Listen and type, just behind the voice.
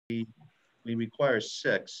we require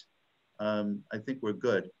 6. I think we're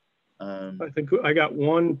good. I think I got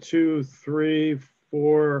 1, 2, 3,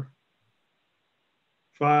 4,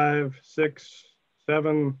 5, 6,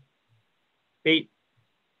 7, 8.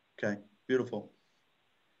 Okay, beautiful.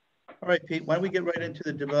 All right, Pete, why don't we get right into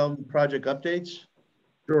the development project updates?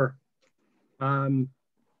 Sure.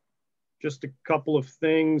 Just a couple of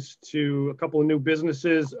things a couple of new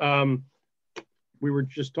businesses. We were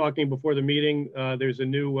just talking before the meeting. There's a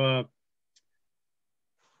new,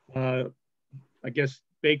 I guess,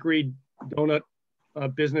 bakery donut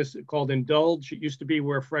business called Indulge. It used to be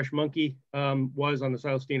where Fresh Monkey was on the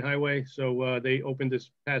Southstein Highway. So they opened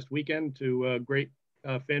this past weekend to great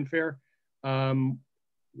fanfare.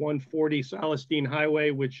 140 Southstein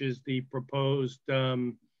Highway, which is the proposed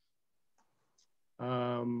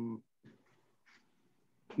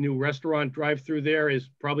new restaurant drive-through there, is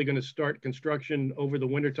probably going to start construction over the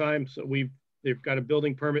wintertime. So they've got a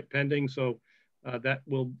building permit pending. So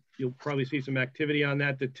you'll probably see some activity on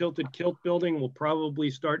that. The Tilted Kilt building will probably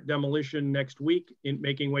start demolition next week in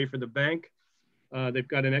making way for the bank. They've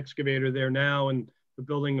got an excavator there now, and the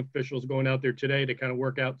building officials going out there today to kind of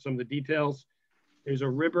work out some of the details. There's a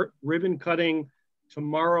ribbon cutting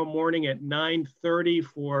tomorrow morning at 9:30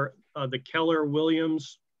 for the Keller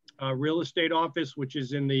Williams real estate office, which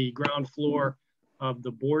is in the ground floor of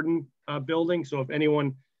the Borden building. So if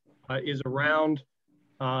anyone is around,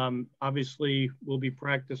 obviously we'll be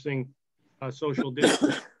practicing social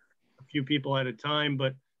distance, a few people at a time,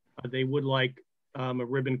 but they would like a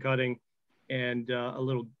ribbon cutting and a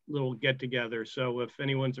little get together. So if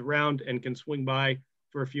anyone's around and can swing by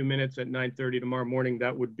for a few minutes at 9:30 tomorrow morning,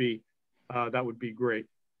 that would be great.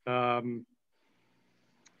 I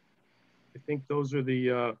think those are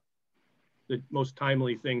the most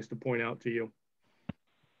timely things to point out to you.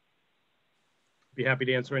 Be happy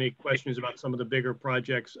to answer any questions about some of the bigger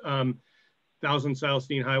projects. 1000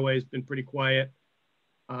 Southstein Highway has been pretty quiet.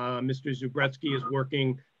 Mr. Zubretsky is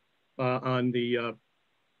working on the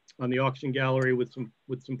auction gallery with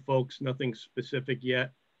some folks. Nothing specific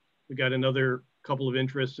yet. We got another couple of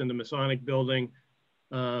interests in the Masonic building,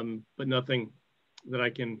 but nothing that I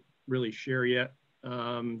can really share yet.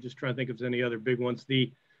 Just trying to think if there's any other big ones.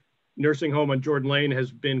 The nursing home on Jordan Lane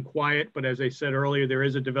has been quiet, but as I said earlier, there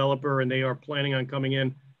is a developer and they are planning on coming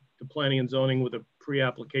in to planning and zoning with a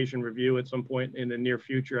pre-application review at some point in the near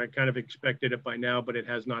future. I kind of expected it by now, but it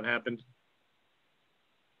has not happened.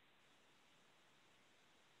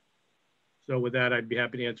 So with that, I'd be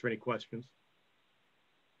happy to answer any questions.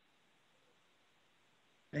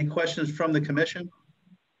 Any questions from the commission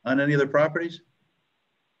on any other properties?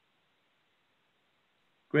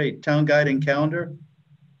 Great, town guide and calendar.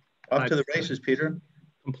 Off to the races, Peter.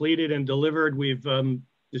 Completed and delivered. We've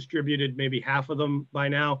distributed maybe half of them by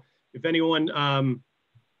now. If anyone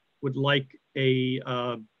would like a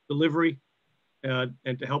delivery and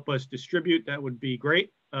to help us distribute, that would be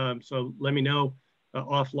great. So let me know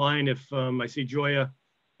offline if I see Joya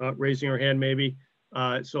raising her hand maybe.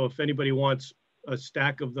 So if anybody wants a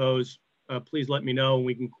stack of those, please let me know and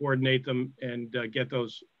we can coordinate them and get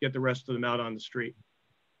the rest of them out on the street.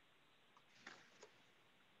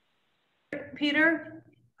 Peter,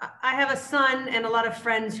 I have a son and a lot of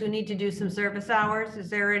friends who need to do some service hours. Is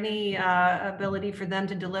there any ability for them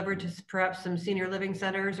to deliver to perhaps some senior living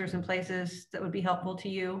centers or some places that would be helpful to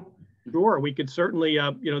you? Sure, we could certainly,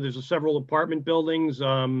 there's several apartment buildings.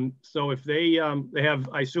 So if they have,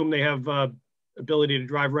 I assume they have ability to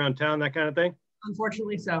drive around town, that kind of thing?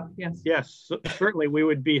 Unfortunately so, yes. Yes, certainly we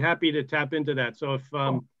would be happy to tap into that. So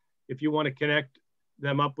if you want to connect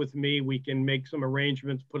them up with me, we can make some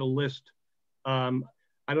arrangements, put a list.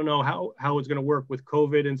 I don't know how it's going to work with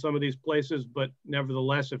COVID in some of these places, but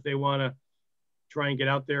nevertheless, if they want to try and get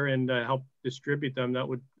out there and help distribute them, that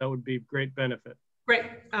would be great benefit. Great.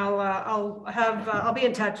 I'll be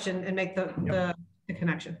in touch and make the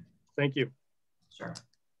connection. Thank you. Sure.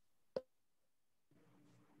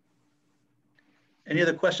 Any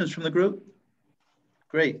other questions from the group?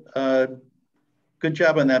 Great. Good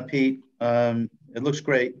job on that, Pete. It looks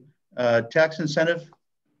great. Tax incentive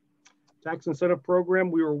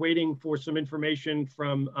program. We were waiting for some information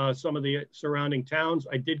from some of the surrounding towns.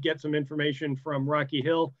 I did get some information from Rocky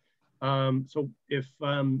Hill. So if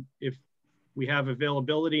we have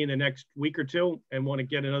availability in the next week or two and want to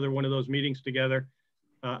get another one of those meetings together,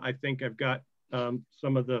 I think I've got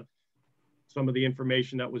some of the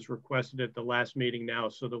information that was requested at the last meeting now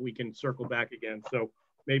so that we can circle back again. So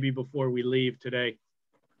maybe before we leave today,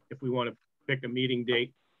 if we want to pick a meeting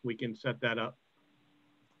date, we can set that up.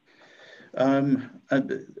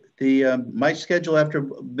 My schedule after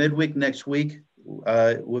midweek next week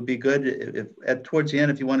would be good. If at towards the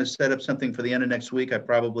end, if you want to set up something for the end of next week, I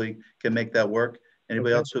probably can make that work.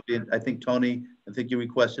 Anybody else would be, I think Tony, I think you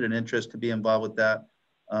requested an interest to be involved with that.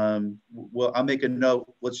 Well, I'll make a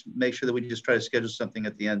note. Let's make sure that we just try to schedule something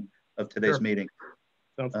at the end of today's meeting.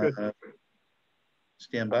 Sounds good.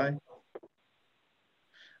 Stand by.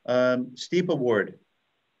 Steep Award.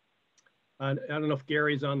 I don't know if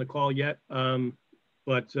Gary's on the call yet,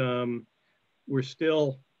 but we're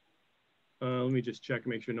still, let me just check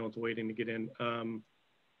and make sure no one's waiting to get in.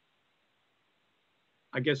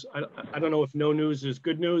 I guess, I don't know if no news is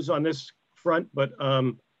good news on this front, but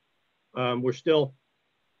we're still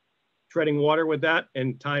treading water with that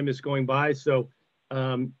and time is going by. So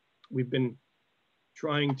we've been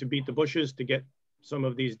trying to beat the bushes to get some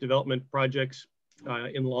of these development projects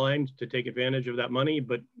in line to take advantage of that money,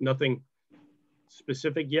 but nothing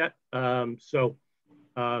specific yet. And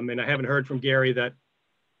I haven't heard from Gary that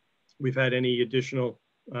we've had any additional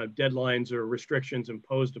deadlines or restrictions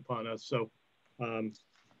imposed upon us. So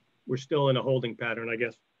we're still in a holding pattern, I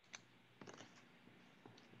guess.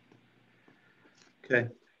 Okay.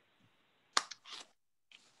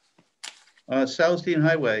 Southstein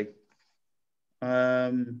Highway.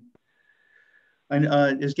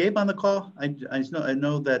 Is Gabe on the call? I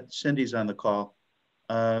know that Cindy's on the call.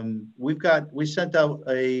 We sent out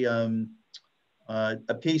a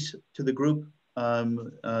piece to the group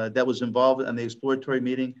that was involved in the exploratory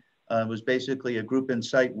meeting. It was basically a group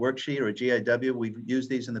insight worksheet or a GIW. We've used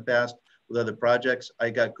these in the past with other projects. I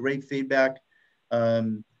got great feedback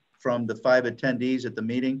from the 5 attendees at the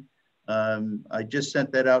meeting. I just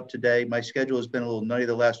sent that out today. My schedule has been a little nutty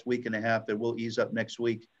the last week and a half. It will ease up next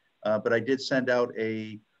week. But I did send out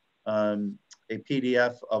a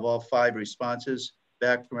PDF of all 5 responses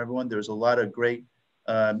back from everyone. There's a lot of great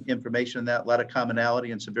information in that, a lot of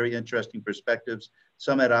commonality and some very interesting perspectives,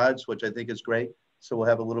 some at odds, which I think is great. So we'll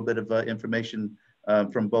have a little bit of information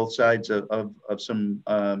from both sides of some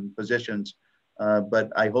positions.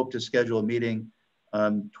 But I hope to schedule a meeting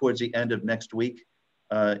towards the end of next week.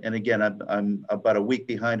 And again, I'm about a week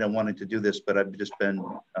behind on wanting to do this, but I've just been,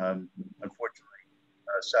 unfortunately,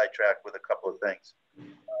 sidetracked with a couple of things.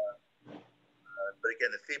 But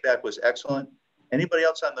again, the feedback was excellent. Anybody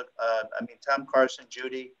else on the, Tom Carson,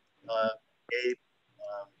 Judy, Gabe,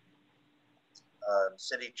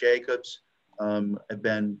 Cindy Jacobs have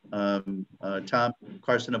been, Tom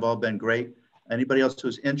Carson have all been great. Anybody else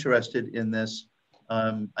who's interested in this?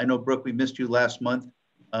 I know, Brooke, we missed you last month.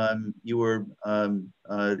 You were, and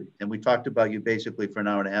we talked about you basically for an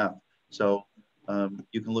hour and a half. So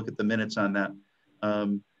you can look at the minutes on that.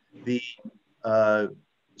 The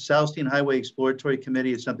Southstein Highway Exploratory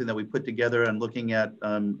Committee is something that we put together on looking at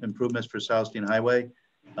improvements for Southstein Highway.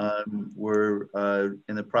 We're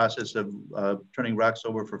in the process of turning rocks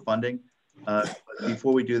over for funding. But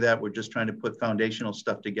before we do that, we're just trying to put foundational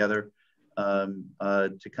stuff together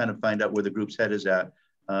to kind of find out where the group's head is at.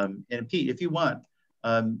 And Pete, if you want,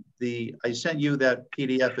 I sent you that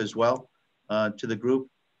PDF as well to the group.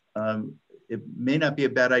 It may not be a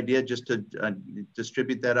bad idea just to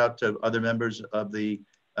distribute that out to other members of the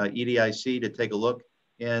EDIC to take a look.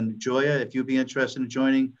 And Joya, if you'd be interested in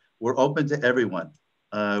joining, we're open to everyone.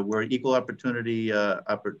 We're an equal opportunity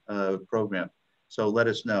program. So let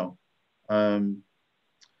us know.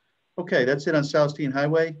 Okay, that's it on Southstein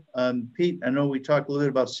Highway. Pete, I know we talked a little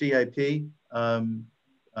bit about CIP. You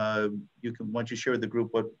can, why don't you share with the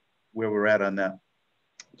group where we're at on that?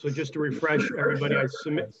 So just to refresh everybody,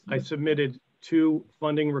 I submitted 2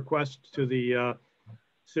 funding requests to the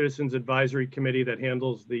Citizens Advisory Committee that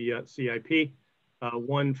handles the CIP.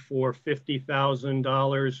 One for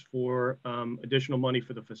 $50,000 for additional money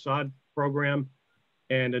for the facade program,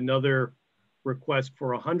 and another request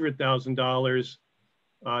for $100,000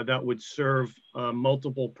 that would serve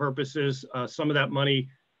multiple purposes. Some of that money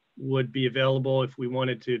would be available if we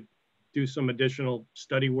wanted to do some additional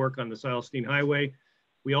study work on the Southstein Highway.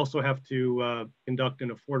 We also have to conduct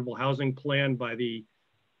an affordable housing plan by the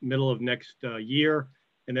middle of next year.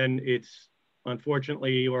 And then it's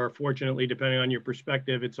unfortunately, or fortunately, depending on your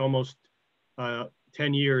perspective, it's almost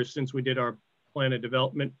 10 years since we did our plan of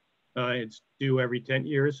development. It's due every 10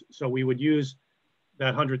 years. So we would use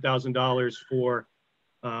that $100,000 for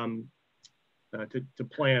to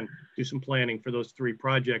plan, do some planning for those 3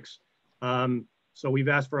 projects. So we've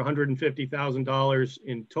asked for $150,000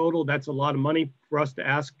 in total. That's a lot of money for us to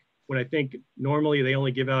ask when I think normally they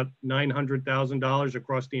only give out $900,000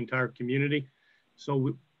 across the entire community.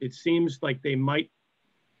 So it seems like they might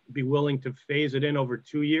be willing to phase it in over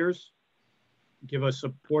 2 years, give us a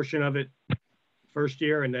portion of it first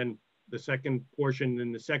year and then the second portion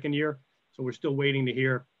in the second year. So we're still waiting to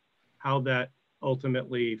hear how that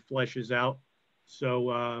ultimately fleshes out.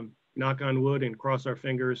 So knock on wood and cross our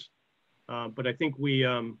fingers. But I think we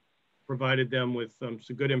provided them with some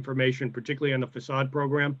good information, particularly on the facade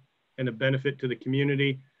program and the benefit to the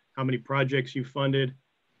community, how many projects you funded,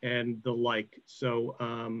 and the like. So,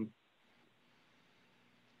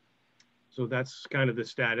 so that's kind of the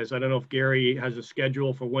status. I don't know if Gary has a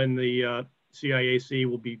schedule for when the CIAC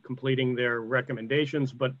will be completing their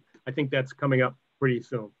recommendations, but I think that's coming up pretty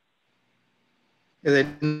soon. Yeah, they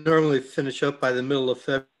normally finish up by the middle of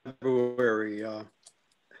February.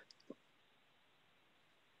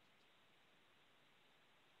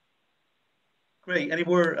 Great. Any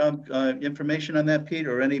more information on that, Pete,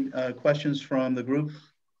 or any questions from the group?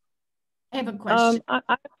 I have a question. I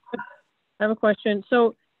have a question.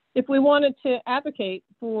 So if we wanted to advocate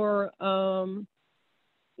for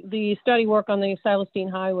the study work on the Silestein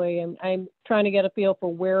Highway, and I'm trying to get a feel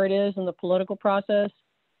for where it is in the political process,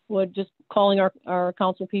 would just calling our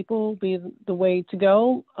council people be the way to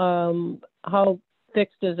go? How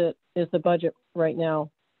fixed is the budget right now?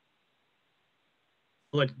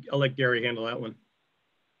 I'll let Gary handle that one.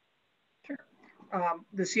 Sure.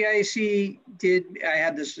 The CIAC did, I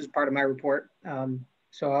had this as part of my report,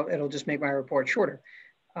 so it'll just make my report shorter.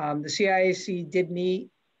 The CIAC did meet,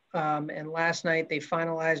 and last night they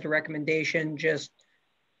finalized a recommendation. Just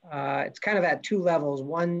it's kind of at two levels,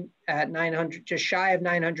 one at 900, just shy of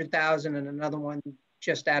 900,000, and another one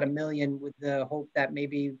just at $1 million, with the hope that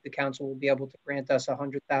maybe the council will be able to grant us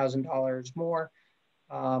 $100,000 more.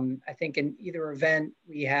 I think in either event,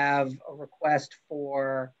 we have a request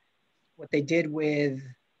for what they did with,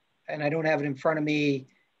 and I don't have it in front of me,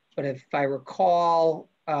 but if I recall,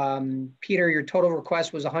 Peter, your total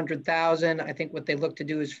request was 100,000. I think what they look to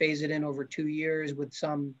do is phase it in over 2 years with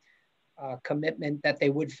some commitment that they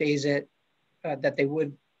would phase it, that they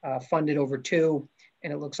would fund it over 2.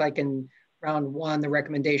 And it looks like in round 1, the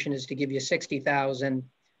recommendation is to give you 60,000,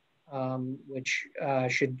 which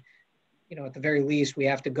should, you know, at the very least, we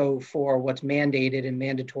have to go for what's mandated, and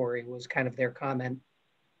mandatory was kind of their comment.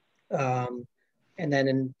 And then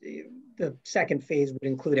in the second phase would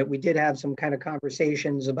include it. We did have some kind of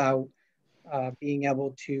conversations about being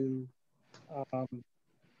able to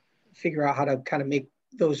figure out how to kind of make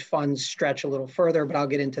those funds stretch a little further, but I'll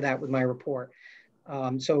get into that with my report.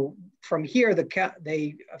 So from here,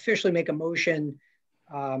 they officially make a motion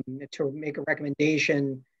to make a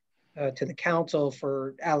recommendation to the council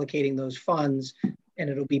for allocating those funds, and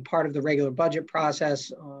it'll be part of the regular budget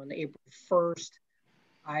process. On April 1st,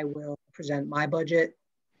 I will present my budget,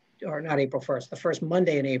 or not April 1st, the first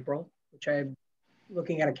Monday in April, which I'm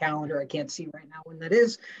looking at a calendar. I can't see right now when that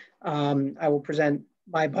is. I will present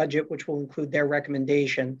my budget, which will include their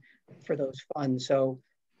recommendation for those funds. So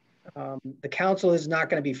the council is not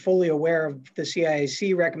going to be fully aware of the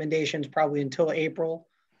CIAC recommendations probably until April,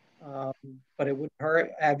 but it wouldn't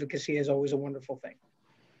hurt. Advocacy is always a wonderful thing.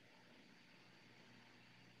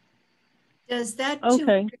 Does that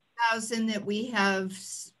Okay. 200,000 that we have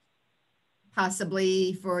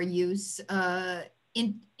possibly for use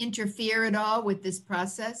interfere at all with this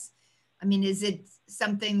process? I mean, is it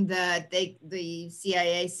something that the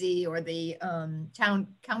CIAC or the town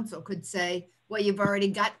council could say, well, you've already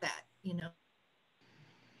got that, you know?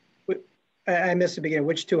 I missed the beginning.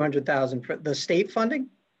 Which 200,000 for the state funding?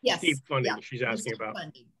 Yes. State funding, yeah, she's asking about.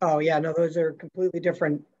 funding. Oh yeah, no, those are completely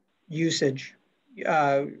different uses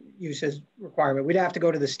requirement. We'd have to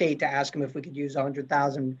go to the state to ask them if we could use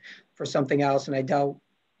 100,000 for something else. And I doubt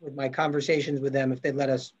with my conversations with them if they'd let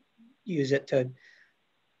us use it to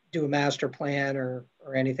do a master plan or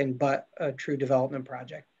anything but a true development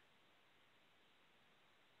project.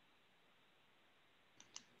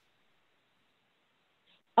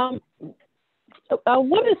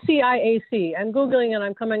 What is CIAC? I'm Googling and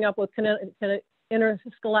I'm coming up with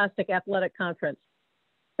Interscholastic Athletic Conference.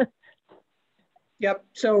 Yep.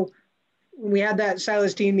 So when we had that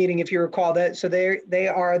Silestein meeting, if you recall that, so they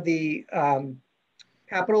are the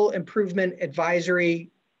Capital Improvement Advisory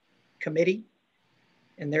Committee,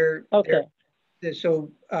 and they're okay.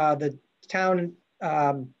 So the town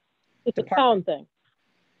It's a town thing.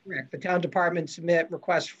 Correct. The town department submit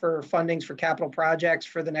requests for fundings for capital projects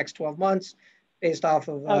for the next 12 months, based off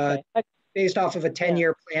of a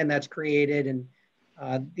 10-year plan that's created, and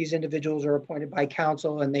these individuals are appointed by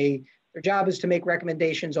council, and their job is to make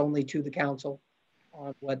recommendations only to the council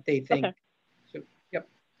on what they think. Okay. So, yep.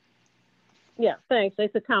 Yeah, thanks.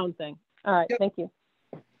 It's a town thing. All right, Yep. Thank you.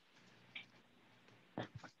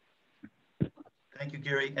 Thank you,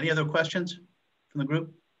 Gary. Any other questions from the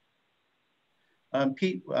group?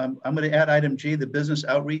 Pete, I'm going to add item G, the business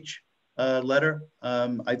outreach letter.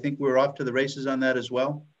 I think we're off to the races on that as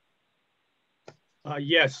well.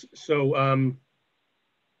 Yes. So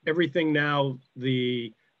everything now,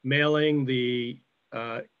 the mailing,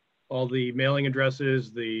 all the mailing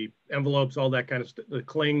addresses, the envelopes, all that kind of stuff, the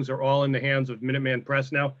clings are all in the hands of Minuteman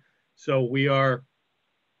Press now. So we are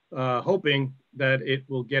hoping that it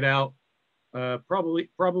will get out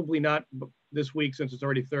probably not this week since it's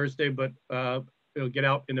already Thursday, but it'll get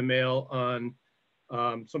out in the mail on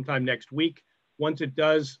sometime next week. Once it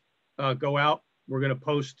does go out, we're going to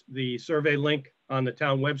post the survey link on the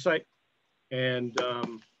town website, and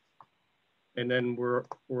then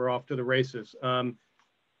we're off to the races.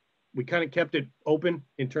 We kind of kept it open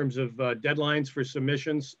in terms of deadlines for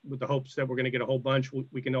submissions, with the hopes that we're going to get a whole bunch.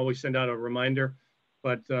 We can always send out a reminder,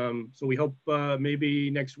 but so we hope maybe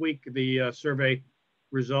next week the survey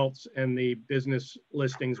results and the business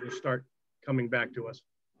listings will start coming back to us.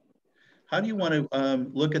 How do you want to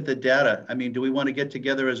look at the data? I mean, do we want to get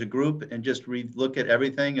together as a group and just look at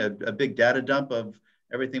everything, a big data dump of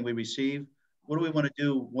everything we receive? What do we want to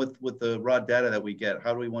do with the raw data that we get?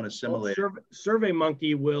 How do we want to simulate it?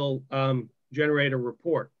 SurveyMonkey will generate a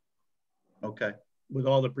report. Okay. With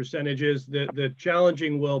all the percentages. The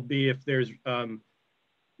challenging will be if there's,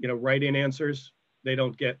 write-in answers. They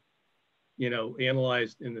don't get,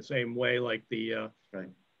 analyzed in the same way like the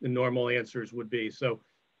normal answers would be. So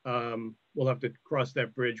we'll have to cross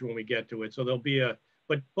that bridge when we get to it. So there'll be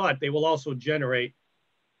but they will also generate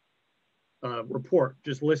report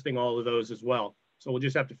just listing all of those as well. So we'll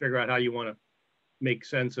just have to figure out how you want to make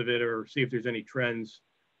sense of it or see if there's any trends.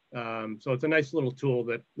 So it's a nice little tool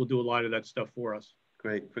that will do a lot of that stuff for us.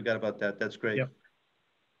 Great, forgot about that. That's great. Yep.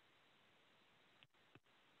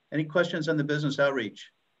 Any questions on the business outreach?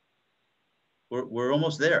 We're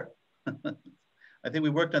almost there. I think we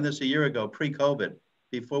worked on this a year ago, pre-COVID,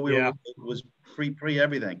 before it was pre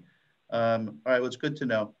everything. All right, well, it's good to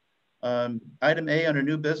know. Item A under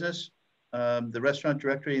new business, the restaurant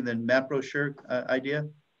directory and then map brochure idea.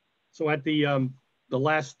 So at the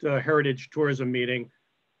last Heritage Tourism meeting,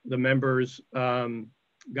 the members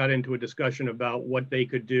got into a discussion about what they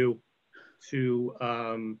could do to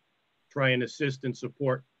try and assist and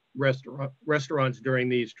support restaurants during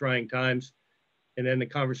these trying times. And then the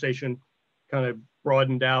conversation kind of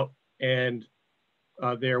broadened out, and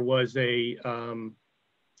there was an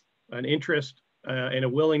interest and a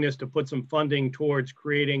willingness to put some funding towards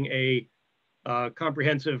creating a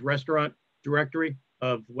comprehensive restaurant directory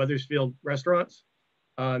of Wethersfield restaurants.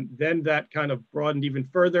 Then that kind of broadened even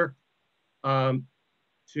further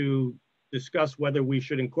to discuss whether we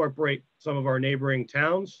should incorporate some of our neighboring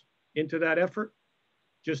towns into that effort.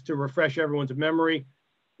 Just to refresh everyone's memory,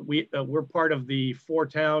 we're part of the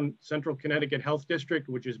 4-town Central Connecticut Health District,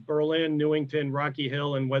 which is Berlin, Newington, Rocky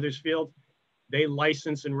Hill, and Wethersfield. They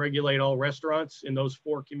license and regulate all restaurants in those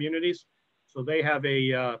 4 communities. So they have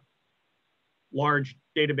a large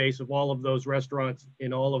database of all of those restaurants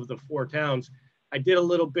in all of the 4 towns. I did a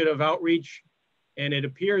little bit of outreach, and it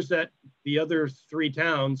appears that the other 3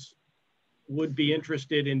 towns would be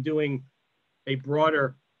interested in doing a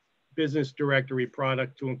broader business directory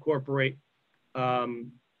product to incorporate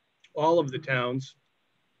all of the towns.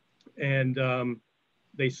 And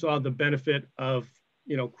they saw the benefit of,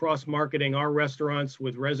 cross-marketing our restaurants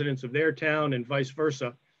with residents of their town and vice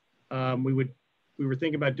versa. We were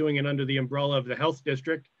thinking about doing it under the umbrella of the health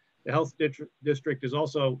district. The health district is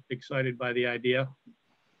also excited by the idea.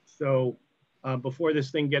 So before this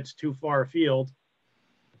thing gets too far afield,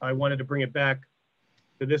 I wanted to bring it back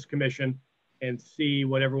to this commission and see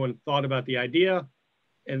what everyone thought about the idea.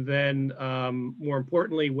 And then more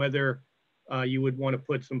importantly, whether you would want to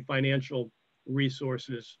put some financial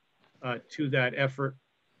resources to that effort.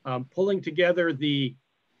 Pulling together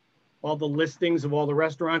all the listings of all the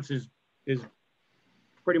restaurants is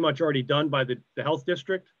pretty much already done by the health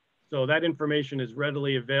district. So that information is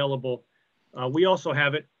readily available. We also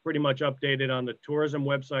have it pretty much updated on the tourism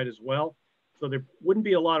website as well. So there wouldn't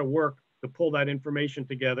be a lot of work to pull that information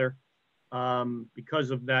together because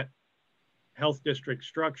of that health district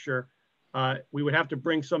structure. We would have to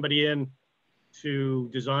bring somebody in to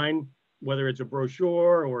design, whether it's a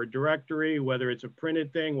brochure or a directory, whether it's a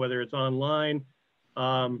printed thing, whether it's online.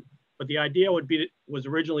 But the idea was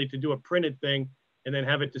originally to do a printed thing and then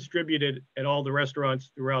have it distributed at all the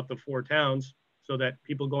restaurants throughout the 4 towns so that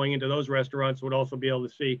people going into those restaurants would also be able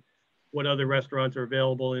to see what other restaurants are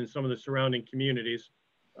available in some of the surrounding communities.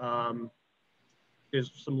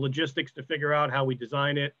 There's some logistics to figure out how we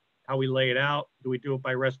design it, how we lay it out. Do we do it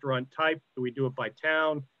by restaurant type? Do we do it by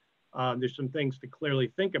town? There's some things to clearly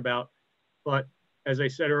think about. But as I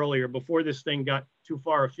said earlier, before this thing got too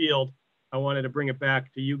far afield, I wanted to bring it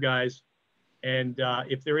back to you guys. And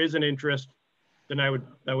if there is an interest, then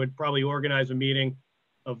I would probably organize a meeting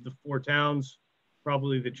of the 4 towns,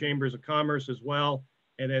 probably the chambers of commerce as well,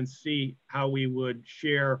 and then see how we would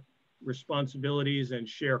share responsibilities and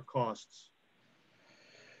share costs.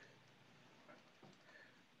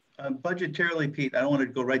 Budgetarily, Pete, I don't want to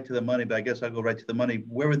go right to the money, but I guess I'll go right to the money.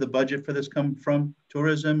 Where would the budget for this come from?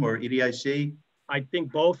 Tourism or EDIC? I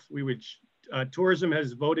think both. We would, tourism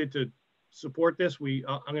has voted to support this. I'm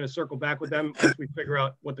going to circle back with them once we figure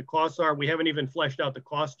out what the costs are. We haven't even fleshed out the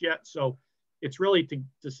cost yet. So it's really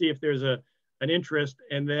to see if there's an interest,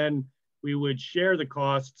 and then we would share the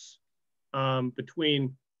costs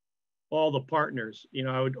between all the partners. You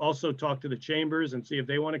know, I would also talk to the chambers and see if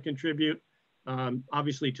they want to contribute,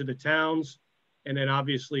 obviously to the towns, and then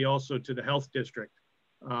obviously also to the health district.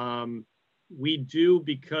 We do,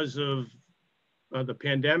 because of the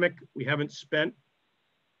pandemic, we haven't spent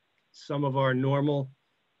some of our normal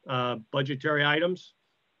budgetary items.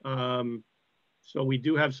 So we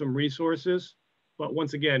do have some resources, but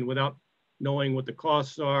once again, without knowing what the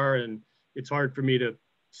costs are, and it's hard for me to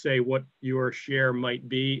say what your share might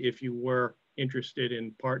be if you were interested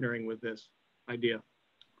in partnering with this idea.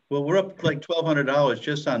 Well, we're up like $1,200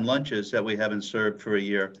 just on lunches that we haven't served for a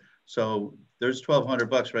year. So there's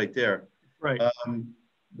 $1,200 right there. Right.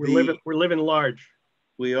 We're living large.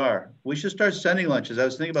 We are. We should start sending lunches. I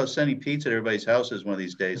was thinking about sending pizza to everybody's houses one of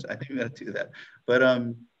these days. I think I'm going to do that. But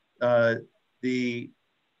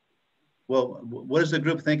well, what does the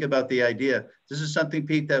group think about the idea? This is something,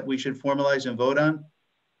 Pete, that we should formalize and vote on?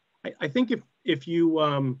 I think if you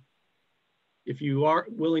are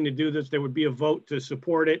willing to do this, there would be a vote to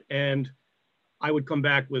support it, and I would come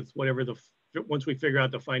back with whatever once we figure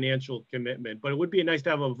out the financial commitment. But it would be nice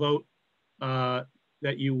to have a vote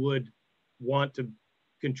that you would want to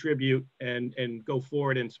contribute and go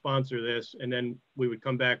forward and sponsor this, and then we would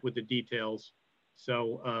come back with the details.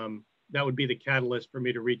 So that would be the catalyst for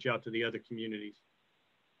me to reach out to the other communities.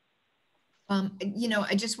 You know,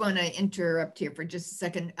 I just want to interrupt here for just a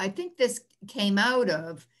second. I think this came out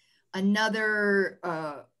of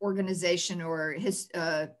another organization or his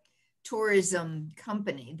tourism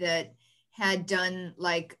company that had done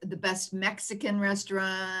like the best Mexican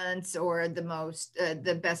restaurants or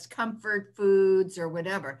the best comfort foods or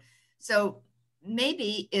whatever. So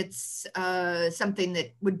maybe it's something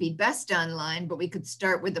that would be best online, but we could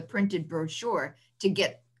start with a printed brochure to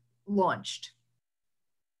get launched.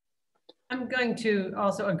 I'm going to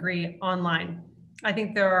also agree online. I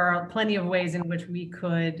think there are plenty of ways in which we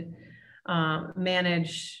could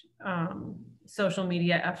manage social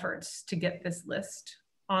media efforts to get this list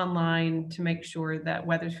online, to make sure that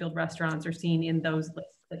Wethersfield restaurants are seen in those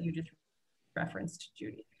lists that you just referenced,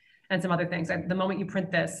 Judy, and some other things. The moment you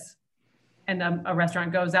print this and a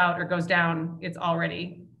restaurant goes out or goes down, it's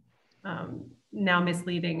already now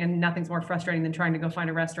misleading, and nothing's more frustrating than trying to go find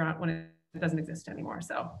a restaurant when it doesn't exist anymore.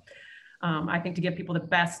 So I think to give people the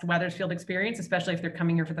best Wethersfield experience, especially if they're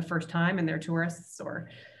coming here for the first time and they're tourists, or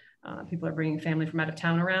people are bringing family from out of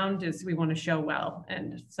town around, is we want to show well.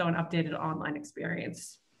 And so an updated online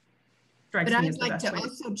experience strikes me as the best way. But I'd like to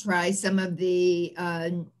also try some of the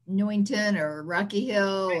Newington or Rocky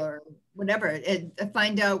Hill or whatever, and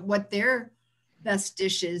find out what their best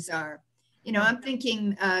dishes are. You know, I'm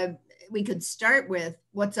thinking we could start with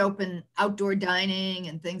what's open, outdoor dining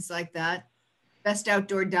and things like that. Best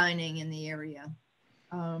outdoor dining in the area.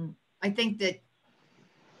 I think that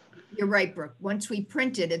you're right, Brooke. Once we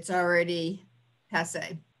print it, it's already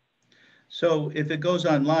passé. So if it goes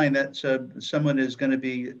online, that's someone is going to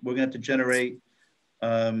be, we're going to have to generate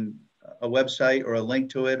a website or a link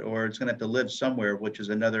to it, or it's going to have to live somewhere, which is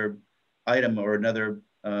another item or another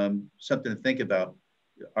something to think about.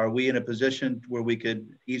 Are we in a position where we could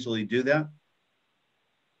easily do that?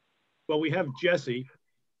 Well, we have Jesse,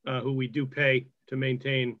 who we do pay to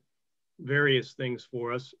maintain various things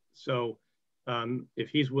for us. So if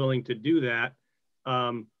he's willing to do that,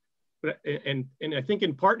 and I think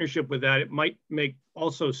in partnership with that, it might make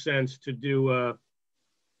also sense to do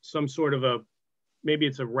some sort of maybe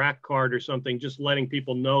it's a rack card or something, just letting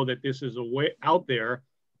people know that this is a way out there.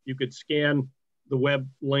 You could scan the web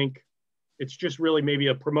link. It's just really maybe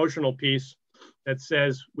a promotional piece that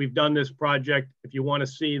says, we've done this project. If you want to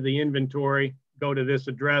see the inventory, go to this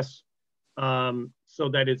address, so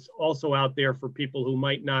that it's also out there for people who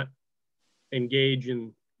might not engage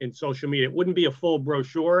in social media. It wouldn't be a full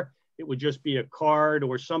brochure. It would just be a card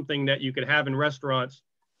or something that you could have in restaurants,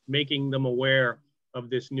 making them aware of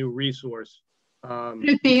this new resource. Could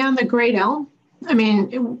it be on the Great Elm? I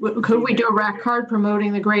mean, could we do a rack card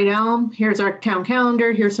promoting the Great Elm? Here's our town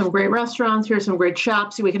calendar. Here's some great restaurants. Here's some great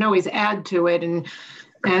shops. We can always add to it, and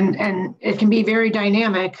it can be very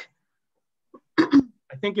dynamic.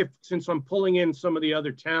 I think since I'm pulling in some of the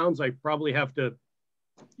other towns, I probably have to,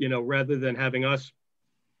 you know, rather than having us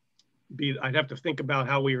I'd have to think about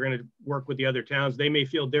how we were going to work with the other towns. They may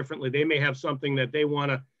feel differently. They may have something that they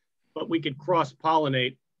want to, but we could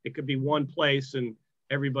cross-pollinate. It could be one place and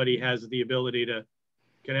everybody has the ability to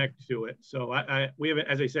connect to it. So we haven't,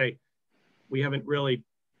 as I say, we haven't really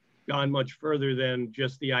gone much further than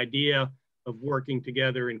just the idea of working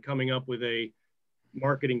together and coming up with a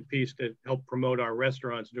marketing piece to help promote our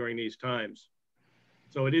restaurants during these times.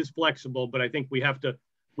 So it is flexible, but I think we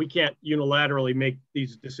can't unilaterally make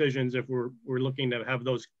these decisions if we're looking to have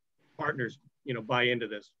those partners, you know, buy into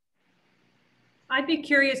this. I'd be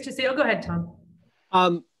curious to see, oh, go ahead, Tom.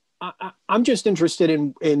 I'm just interested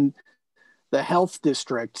in the health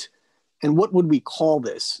district and what would we call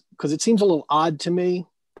this? Because it seems a little odd to me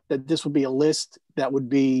that this would be a list that would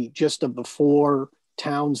be just of the 4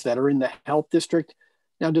 towns that are in the health district.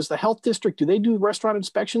 Now, does the health district, do they do restaurant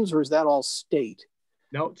inspections or is that all state?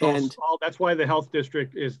 No, it's all, that's why the health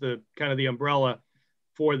district is the kind of the umbrella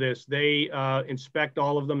for this. They inspect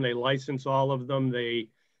all of them. They license all of them. They,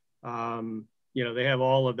 you know, they have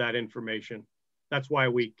all of that information. That's why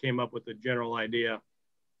we came up with the general idea.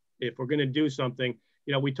 If we're going to do something,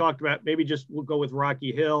 you know, we talked about maybe just we'll go with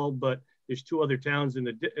Rocky Hill, but there's 2 other towns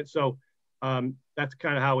in so that's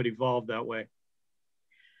kind of how it evolved that way.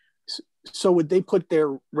 So would they put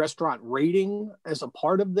their restaurant rating as a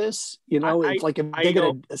part of this? You know, if they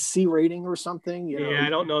get a C rating or something, you know? I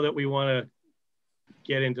don't know that we want to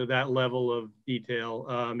get into that level of detail.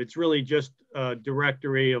 It's really just a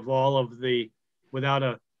directory of all of without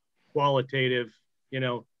a qualitative, you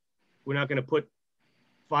know, we're not going to put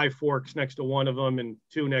 5 forks next to one of them and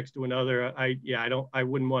 2 next to another. I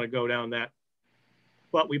wouldn't want to go down that.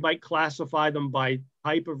 But we might classify them by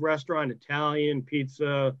type of restaurant, Italian,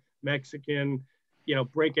 pizza, Mexican, you know,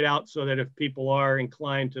 break it out so that if people are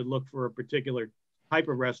inclined to look for a particular type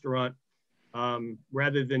of restaurant,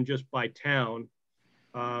 rather than just by town.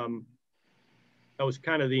 That was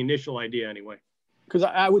kind of the initial idea anyway. Because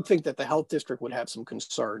I would think that the health district would have some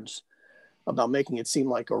concerns about making it seem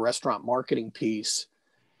like a restaurant marketing piece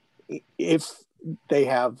if they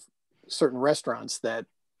have certain restaurants that,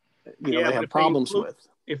 you know, they have problems with.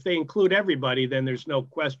 If they include everybody, then there's no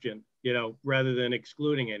question, you know, rather than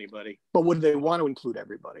excluding anybody. But would they want to include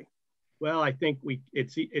everybody? Well, I think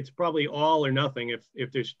it's probably all or nothing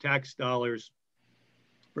if there's tax dollars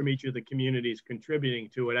from each of the communities contributing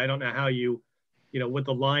to it. I don't know how you know, what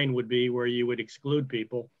the line would be where you would exclude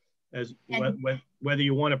people as whether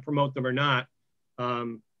you want to promote them or not.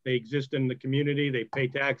 They exist in the community, they pay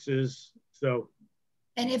taxes, so.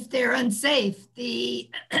 And if they're unsafe, the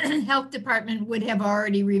health department would have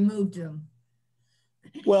already removed them.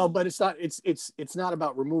 Well, but it's not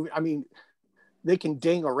about removing. I mean, they can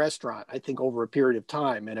ding a restaurant, I think, over a period of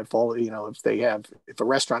time. And if a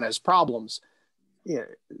restaurant has problems, yeah,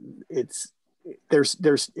 it's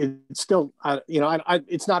still, you know,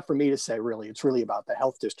 it's not for me to say really. It's really about the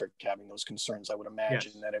health district having those concerns. I would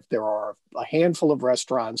imagine that if there are a handful of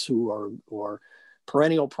restaurants who are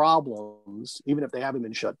perennial problems, even if they haven't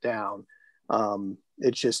been shut down,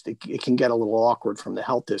 it can get a little awkward from the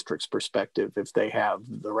health district's perspective if they have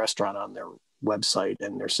the restaurant on their website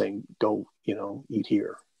and they're saying, go, you know, eat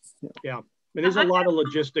here. Yeah. I mean, there's a lot of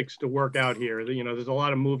logistics to work out here. You know, there's a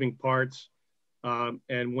lot of moving parts.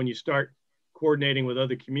 And when you start coordinating with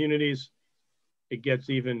other communities, it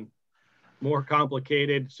gets even more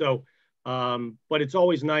complicated. So, but it's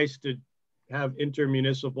always nice to have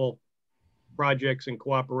intermunicipal projects and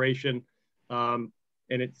cooperation. And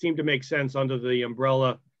it seemed to make sense under the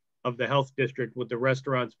umbrella of the health district with the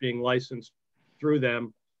restaurants being licensed through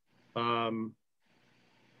them.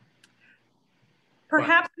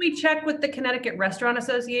 Perhaps we check with the Connecticut Restaurant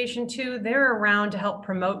Association too. They're around to help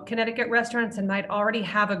promote Connecticut restaurants and might already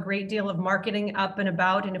have a great deal of marketing up and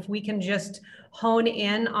about. And if we can just hone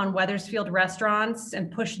in on Wethersfield restaurants and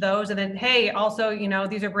push those, and then, hey, also, you know,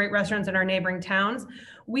 these are great restaurants in our neighboring towns.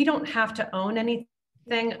 We don't have to own anything,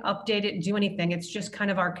 update it, do anything. It's just kind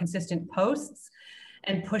of our consistent posts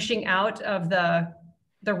and pushing out of the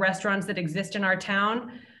restaurants that exist in our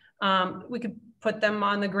town. We could put them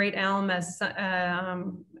on the Great Elm as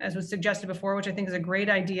was suggested before, which I think is a great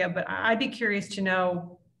idea, but I'd be curious to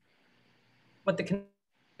know what the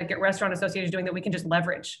Connecticut Restaurant Association is doing that we can just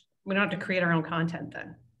leverage. We don't have to create our own content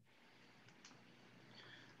then.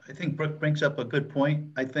 I think Brooke brings up a good point.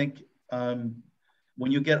 I think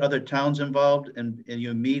when you get other towns involved and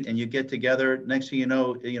you meet and you get together, next thing you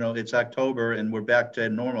know, it's October and we're back to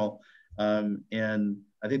normal. And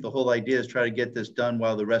I think the whole idea is try to get this done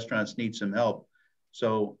while the restaurants need some help.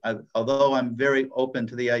 So although I'm very open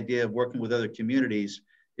to the idea of working with other communities,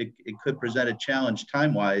 it could present a challenge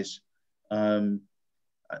time-wise.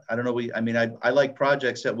 I don't know, I like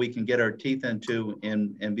projects that we can get our teeth into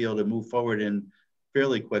and be able to move forward in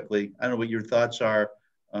fairly quickly. I don't know what your thoughts are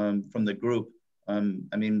from the group.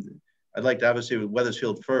 I'd like to obviously with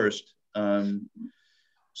Weathersfield first. I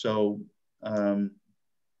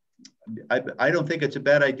don't think it's a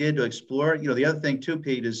bad idea to explore. The other thing too,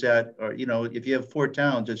 Pete, is that, if you have 4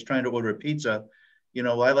 towns that's trying to order a pizza,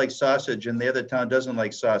 I like sausage and the other town doesn't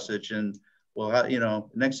like sausage. And well,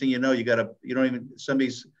 next thing you know,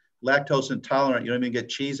 somebody's lactose intolerant, you don't even get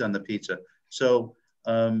cheese on the pizza. So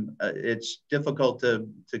it's difficult to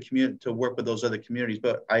work with those other communities,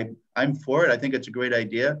 but I'm for it. I think it's a great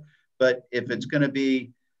idea. But if it's going to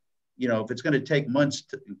be, if it's going to take months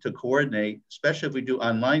to coordinate, especially if we do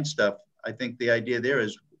online stuff, I think the idea there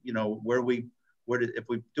is, if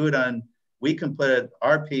we do it on, we can put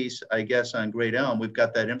our piece, I guess, on Great Elm. We've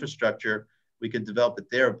got that infrastructure. We could develop it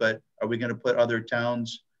there, but are we going to put other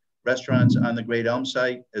towns' restaurants on the Great Elm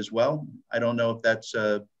site as well? I don't know if that's,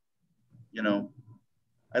 I'm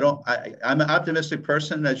an optimistic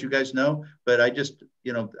person, as you guys know, but I just,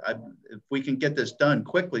 if we can get this done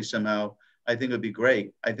quickly somehow, I think it would be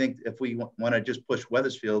great. I think if we want to just push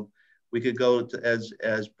Weathersfield, we could go to,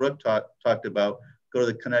 as Brooke talked about, go to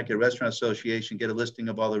the Connecticut Restaurant Association, get a listing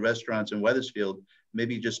of all the restaurants in Weathersfield,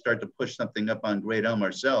 maybe just start to push something up on Great Elm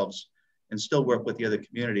ourselves and still work with the other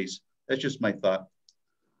communities. That's just my thought.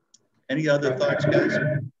 Any other thoughts, guys?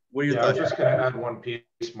 What are your thoughts? I was just going to add one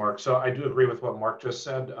piece, Mark. So I do agree with what Mark just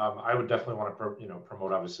said. I would definitely want to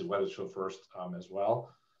promote obviously Weathersfield first as well.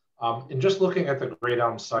 And just looking at the Great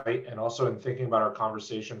Elm site and also in thinking about our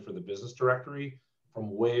conversation for the business directory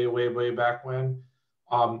from way, way, way back when,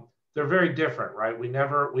 they're very different, right?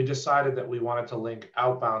 We decided that we wanted to link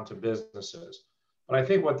outbound to businesses. But I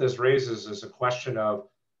think what this raises is a question of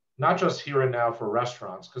not just here and now for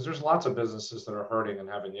restaurants, because there's lots of businesses that are hurting and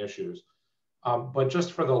having issues, but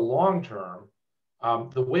just for the long term,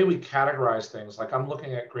 the way we categorize things, like I'm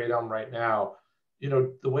looking at Great Elm right now,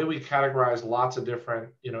 the way we categorize lots of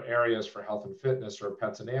different, areas for health and fitness or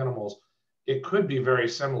pets and animals, it could be very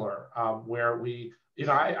similar where we,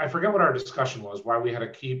 I forget what our discussion was, why we had to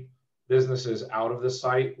keep businesses out of the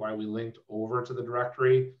site, why we linked over to the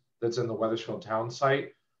directory that's in the Weathersfield town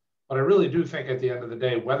site. But I really do think at the end of the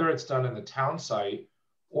day, whether it's done in the town site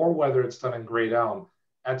or whether it's done in Great Elm,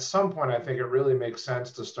 at some point, I think it really makes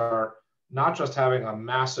sense to start not just having a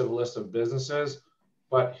massive list of businesses,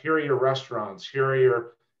 but here are your restaurants, here are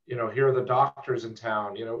your, here are the doctors in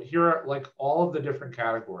town, here are like all of the different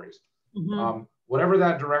categories. Mm-hmm. Whatever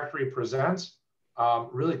that directory presents,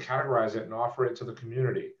 really categorize it and offer it to the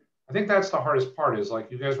community. I think that's the hardest part is like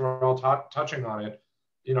you guys were all touching on it.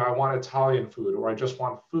 I want Italian food, or I just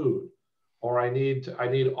want food, or I need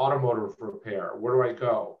automotive repair. Where do I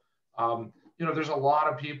go? There's a lot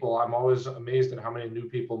of people. I'm always amazed at how many new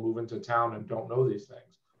people move into town and don't know these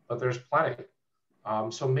things, but there's plenty. I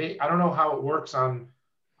don't know how it works on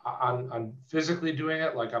physically doing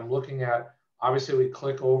it. Like I'm looking at, obviously we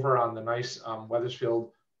click over on the nice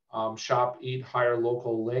Weathersfield shop, eat, hire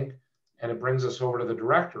local link, and it brings us over to the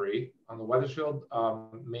directory on the Weathersfield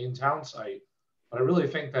main town site. But I really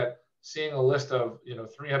think that seeing a list of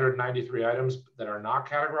 393 items that are not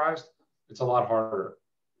categorized, it's a lot harder.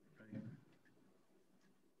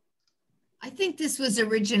 I think this was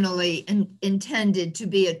originally intended to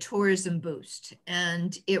be a tourism boost.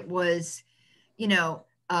 And it was, you're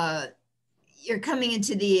coming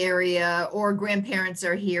into the area or grandparents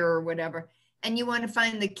are here or whatever, and you want to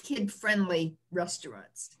find the kid-friendly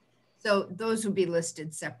restaurants. So those would be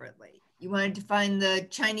listed separately. You wanted to find the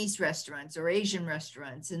Chinese restaurants or Asian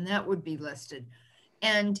restaurants, and that would be listed.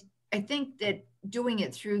 And I think that doing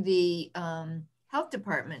it through the health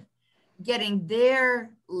department, getting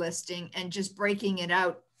their listing and just breaking it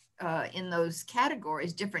out in those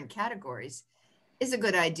categories, different categories, is a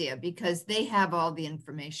good idea because they have all the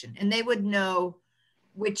information and they would know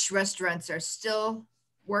which restaurants are still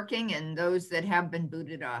working and those that have been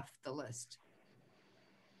booted off the list.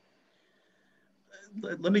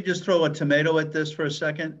 Let me just throw a tomato at this for a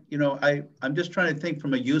second. I'm just trying to think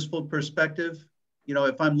from a useful perspective.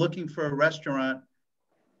 If I'm looking for a restaurant,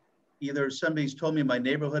 either somebody's told me in my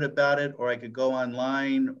neighborhood about it, or I could go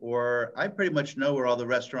online, or I pretty much know where all the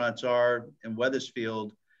restaurants are in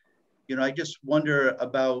Weathersfield. I just wonder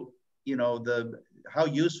about, how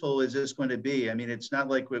useful is this going to be? I mean, it's not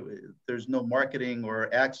like there's no marketing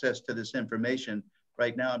or access to this information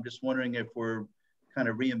right now. I'm just wondering if we're kind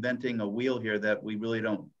of reinventing a wheel here that we really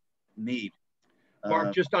don't need.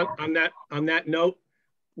 Mark, just on that note,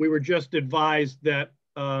 we were just advised that,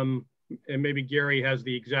 and maybe Gary has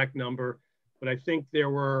the exact number, but I think there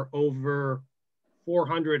were over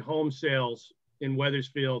 400 home sales in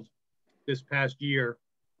Wethersfield this past year.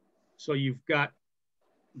 So you've got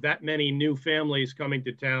that many new families coming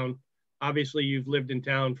to town. Obviously, you've lived in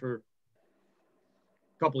town for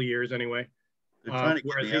a couple of years anyway,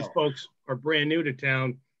 whereas these folks are brand new to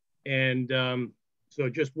town. And so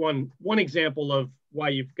just one example of why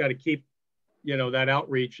you've got to keep, you know, that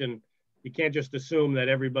outreach, and you can't just assume that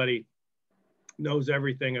everybody knows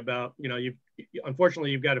everything about, you know,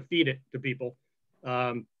 unfortunately, you've got to feed it to people.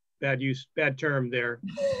 Bad term there,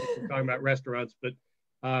 we're talking about restaurants, but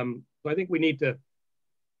so I think we need to,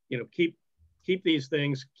 you know, keep these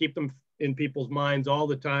things, keep them in people's minds all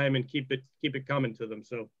the time, and keep it coming to them.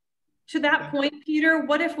 So to that point, Peter,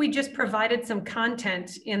 what if we just provided some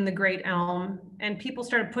content in the Great Elm and people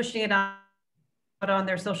started pushing it out on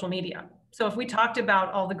their social media? So if we talked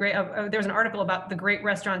about all the great, there's an article about the great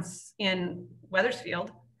restaurants in Wethersfield,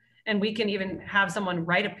 and we can even have someone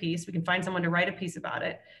write a piece. We can find someone to write a piece about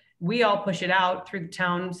it. We all push it out through the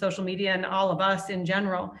town social media and all of us in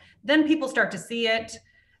general. Then people start to see it.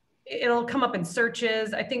 It'll come up in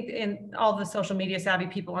searches. I think in all the social media savvy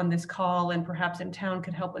people on this call and perhaps in town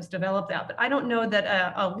could help us develop that. But I don't know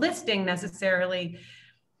that a listing necessarily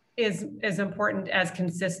is as important as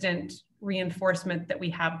consistent reinforcement that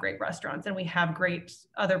we have great restaurants and we have great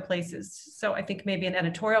other places. So I think maybe an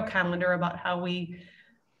editorial calendar about how we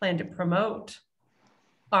plan to promote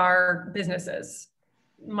our businesses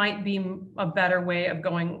might be a better way of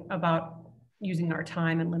going about using our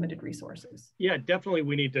time and limited resources. Yeah, definitely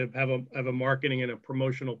we need to have a marketing and a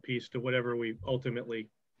promotional piece to whatever we ultimately,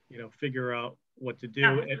 you know, figure out what to do.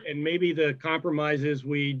 Yeah. And maybe the compromise is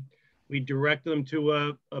we direct them to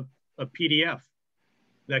a PDF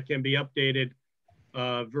that can be updated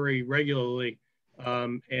very regularly,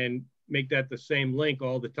 and make that the same link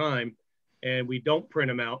all the time. And we don't print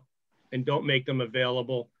them out and don't make them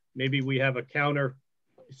available. Maybe we have a counter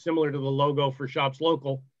similar to the logo for Shops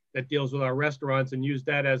Local that deals with our restaurants, and use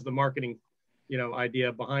that as the marketing, you know,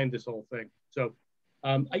 idea behind this whole thing. So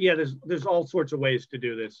yeah, there's all sorts of ways to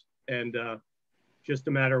do this, and just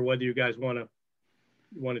a matter of whether you guys want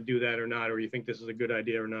to do that or not, or you think this is a good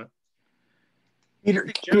idea or not. Peter,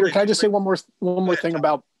 can I just say one more thing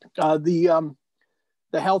about the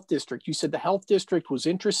health district? You said the health district was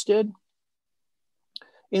interested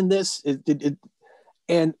in this,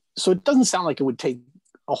 and so it doesn't sound like it would take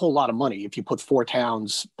a whole lot of money if you put 4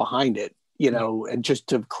 towns behind it, you know, and just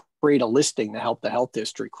to create a listing to help the health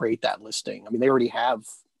district create that listing. I mean, they already have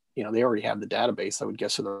the database, I would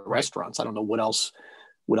guess, of the restaurants. I don't know what else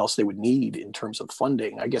they would need in terms of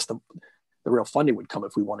funding. I guess the real funding would come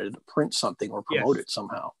if we wanted to print something or promote it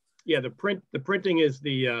somehow. Yeah, the printing is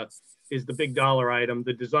the big dollar item.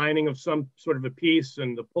 The designing of some sort of a piece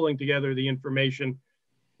and the pulling together the information,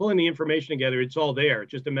 together, it's all there.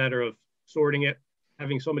 It's just a matter of sorting it,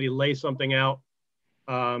 having somebody lay something out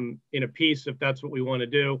in a piece, if that's what we want to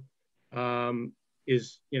do,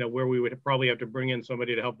 is, you know, where we would probably have to bring in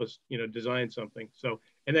somebody to help us, you know, design something. So,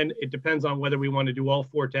 and then it depends on whether we want to do all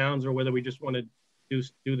 4 towns or whether we just want to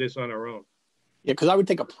do this on our own. Yeah, because I would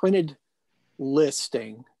think a printed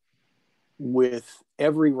listing with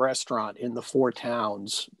every restaurant in the 4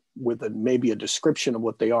 towns with maybe a description of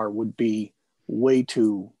what they are would be way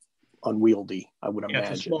too unwieldy, I would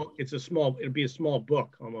imagine. It'd be a small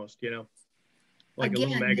book almost, you know, like again, a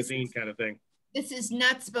little magazine kind of thing. This is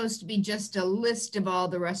not supposed to be just a list of all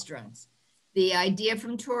the restaurants. The idea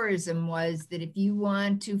from tourism was that if you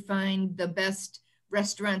want to find the best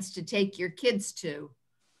restaurants to take your kids to,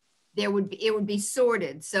 it would be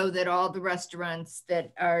sorted so that all the restaurants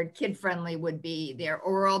that are kid friendly would be there,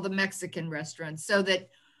 or all the Mexican restaurants, so that,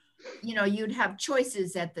 you know, you'd have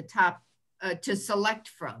choices at the top to select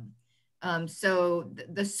from. So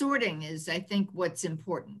the sorting is, I think, what's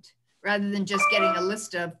important, rather than just getting a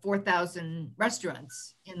list of 4,000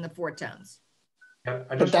 restaurants in the 4 towns. Yeah,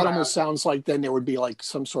 but that almost sounds like then there would be like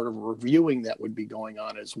some sort of reviewing that would be going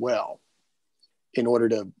on as well in order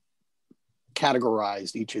to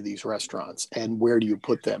categorize each of these restaurants, and where do you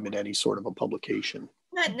put them in any sort of a publication?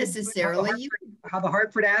 Not necessarily. How the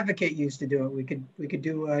Hartford Advocate used to do it. We could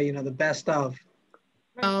do you know, the best of.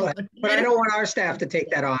 But I don't want our staff to take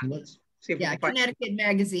that on. Let's see if we can find. Connecticut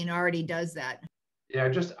Magazine already does that.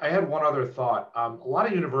 Yeah, I had one other thought. A lot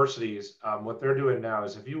of universities, what they're doing now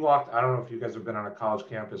is, if you walked, I don't know if you guys have been on a college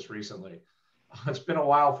campus recently. It's been a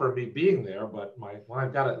while for me being there, but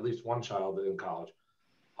I've got at least one child in college.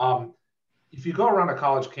 If you go around a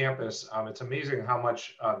college campus, it's amazing how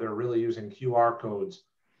much they're really using QR codes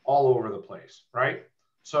all over the place, right?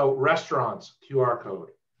 So restaurants, QR code,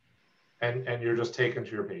 and you're just taken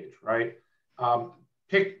to your page, right?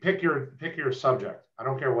 Pick your subject. I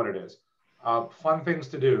don't care what it is. Fun things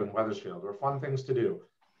to do in Wethersfield, or fun things to do.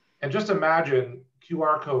 And just imagine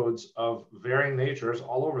QR codes of varying natures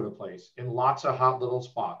all over the place in lots of hot little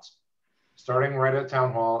spots, starting right at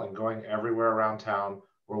Town Hall and going everywhere around town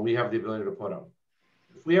where we have the ability to put them.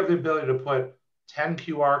 If we have the ability to put 10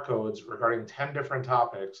 QR codes regarding 10 different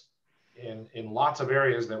topics in lots of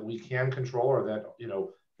areas that we can control, or that, you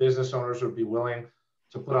know, business owners would be willing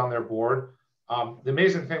to put on their board. The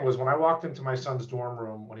amazing thing was when I walked into my son's dorm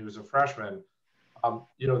room when he was a freshman,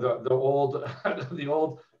 you know, the old the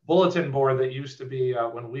old bulletin board that used to be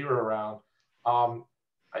when we were around,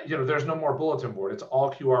 you know, there's no more bulletin board. It's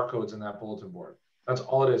all QR codes in that bulletin board. That's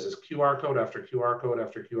all it is QR code after QR code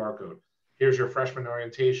after QR code. Here's your freshman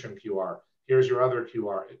orientation QR. Here's your other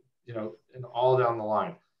QR, you know, and all down the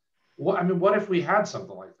line. I mean, what if we had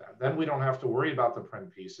something like that? Then we don't have to worry about the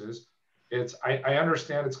print pieces. I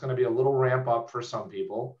understand it's going to be a little ramp up for some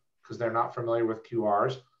people because they're not familiar with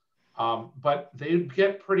QRs, but they'd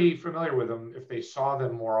get pretty familiar with them if they saw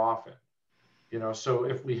them more often. You know, so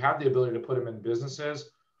if we have the ability to put them in businesses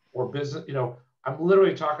or business, you know, I'm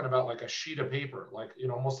literally talking about like a sheet of paper, like, you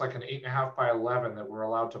know, almost like an 8.5 by 11 that we're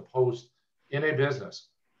allowed to post in a business.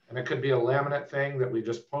 And it could be a laminate thing that we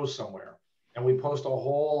just post somewhere. And we post a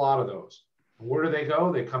whole lot of those. And where do they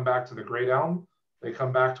go? They come back to the Great Elm. They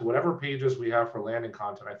come back to whatever pages we have for landing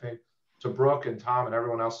content. I think to Brooke and Tom and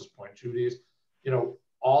everyone else's point, Judy's, you know,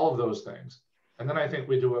 all of those things. And then I think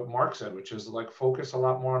we do what Mark said, which is like focus a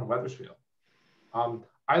lot more on Wethersfield.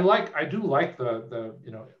 I do like the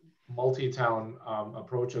you know, multi-town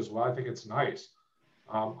approach as well. I think it's nice.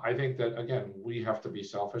 I think that, again, we have to be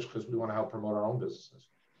selfish because we want to help promote our own businesses.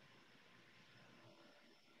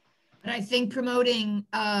 And I think promoting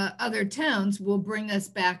other towns will bring us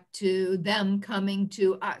back to them coming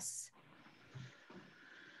to us.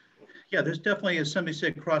 Yeah, there's definitely, as somebody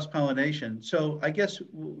said, cross-pollination. So I guess,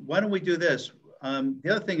 why don't we do this? The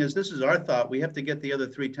other thing is, this is our thought. We have to get the other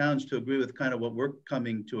 3 towns to agree with kind of what we're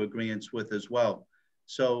coming to agreements with as well.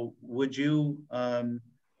 So would you,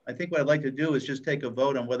 I think what I'd like to do is just take a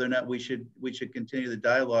vote on whether or not we should continue the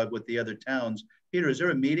dialogue with the other towns. Peter, is there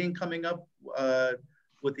a meeting coming up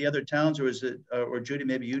with the other towns, or is it, or Judy,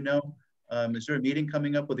 maybe you know, is there a meeting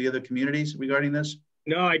coming up with the other communities regarding this?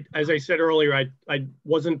 No, as I said earlier, I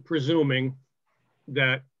wasn't presuming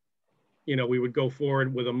that, you know, we would go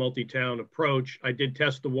forward with a multi-town approach. I did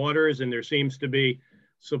test the waters, and there seems to be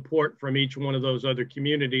support from each one of those other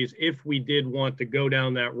communities if we did want to go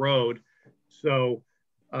down that road. So,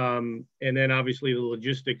 and then obviously the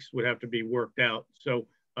logistics would have to be worked out. So,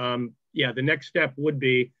 yeah, the next step would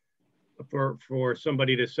be for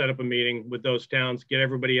somebody to set up a meeting with those towns, get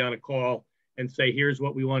everybody on a call and say, here's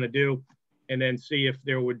what we want to do, and then see if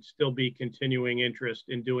there would still be continuing interest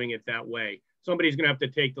in doing it that way. Somebody's going to have to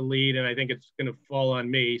take the lead, and I think it's going to fall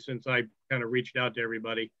on me since I kind of reached out to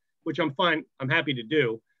everybody, which I'm fine. I'm happy to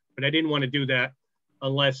do, but I didn't want to do that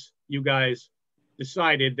unless you guys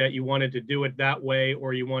decided that you wanted to do it that way,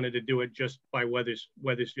 or you wanted to do it just by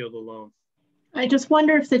Wethersfield alone. I just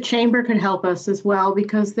wonder if the chamber could help us as well,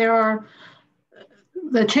 because the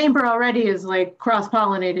chamber already is like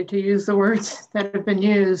cross-pollinated, to use the words that have been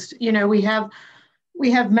used. You know, we have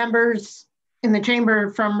members in the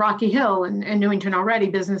chamber from Rocky Hill and Newington already.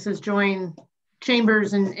 Businesses join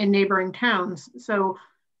chambers in neighboring towns. So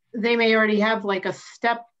they may already have like a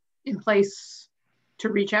step in place to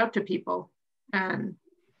reach out to people. And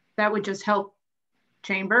that would just help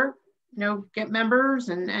chamber, you know, get members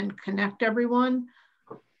and connect everyone.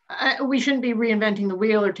 We shouldn't be reinventing the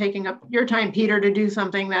wheel or taking up your time, Peter, to do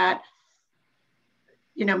something that,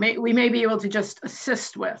 you know, we may be able to just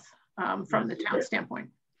assist with from the town standpoint.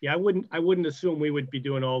 Yeah, I wouldn't assume we would be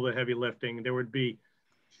doing all the heavy lifting. There would be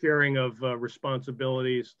sharing of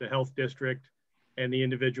responsibilities, the health district and the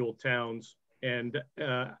individual towns. And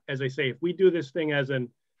as I say, if we do this thing as an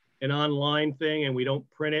online thing and we don't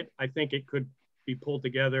print it, I think it could be pulled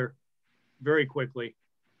together very quickly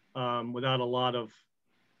without a lot of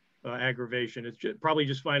aggravation. It's probably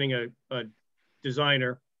just finding a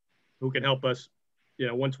designer who can help us, you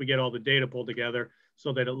know, once we get all the data pulled together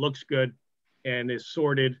so that it looks good and is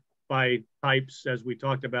sorted by types, as we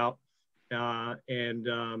talked about.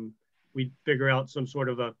 And we figure out some sort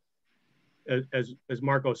of as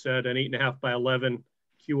Marco said, an 8.5 by 11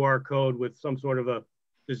 QR code with some sort of a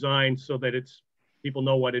design so that people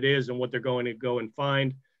know what it is and what they're going to go and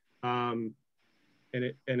find. And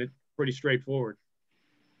it's pretty straightforward.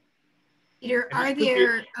 Peter, are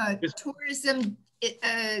there tourism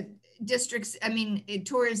districts,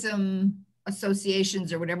 tourism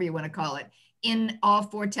associations or whatever you want to call it, in all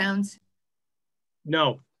 4 towns?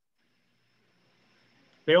 No.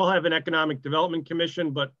 They all have an economic development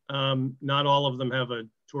commission, but not all of them have a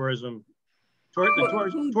tourism.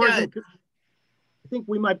 Tourism. I think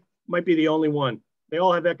we might be the only one. They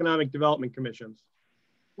all have economic development commissions.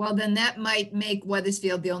 Well, then that might make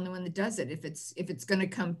Wethersfield the only one that does it if it's going to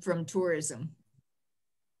come from tourism.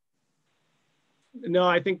 No,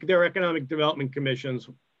 I think their economic development commissions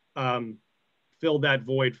fill that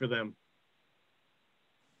void for them.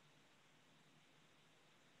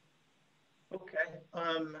 Okay.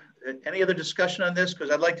 Any other discussion on this?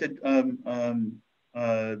 Because I'd like to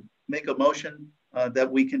make a motion that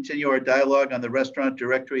we continue our dialogue on the restaurant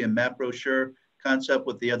directory and map brochure concept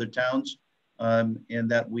with the other towns,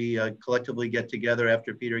 and that we collectively get together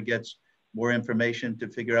after Peter gets more information to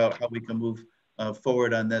figure out how we can move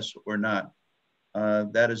forward on this or not.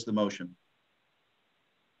 That is the motion.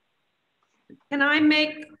 Can I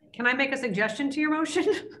make a suggestion to your motion?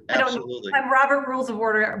 Absolutely. I'm Robert Rules of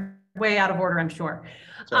Order, way out of order, I'm sure.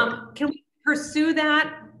 Can we pursue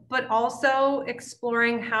that, but also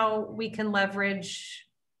exploring how we can leverage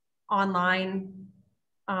online,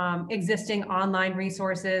 existing online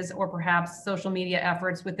resources, or perhaps social media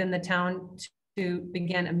efforts within the town to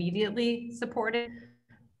begin immediately supporting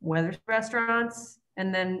Weathers restaurants,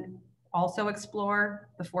 and then also explore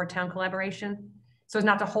the four-town collaboration, so as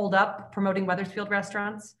not to hold up promoting Wethersfield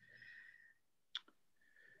restaurants?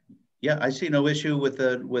 Yeah, I see no issue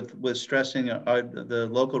with stressing the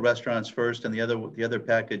local restaurants first and the other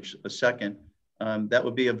package a second. That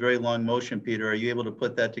would be a very long motion, Peter. Are you able to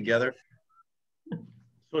put that together?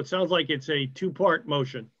 So it sounds like it's a two-part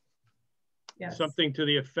motion. Yes. Something to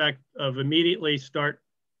the effect of immediately start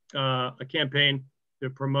a campaign to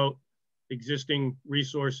promote existing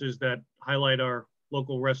resources that highlight our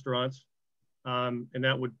local restaurants. And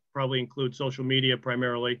that would probably include social media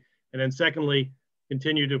primarily. And then secondly,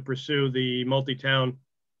 continue to pursue the multi-town,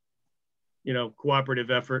 cooperative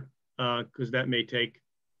effort, because that may take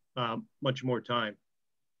much more time.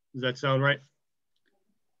 Does that sound right?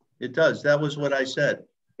 It does. That was what I said.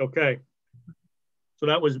 Okay. So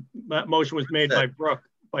that motion was made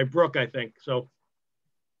by Brooke, I think. So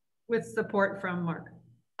with support from Mark.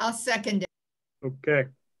 I'll second it. Okay.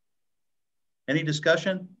 Any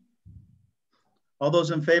discussion? All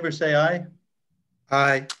those in favor say aye.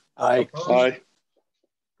 Aye. Aye. Aye.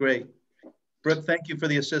 Great. Brooke, thank you for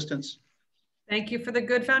the assistance. Thank you for the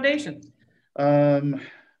good foundation.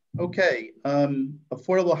 Okay.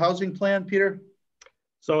 Affordable housing plan, Peter?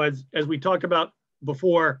 So as we talked about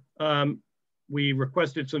before, we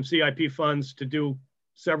requested some CIP funds to do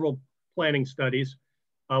several planning studies.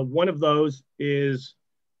 One of those is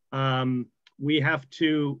we have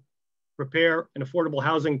to prepare an affordable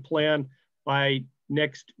housing plan by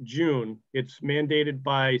next June. It's mandated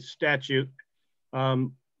by statute.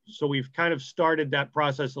 So we've kind of started that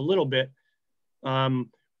process a little bit.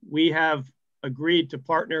 We have agreed to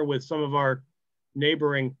partner with some of our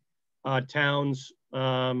neighboring towns.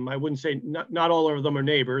 I wouldn't say, not all of them are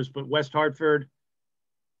neighbors, but West Hartford,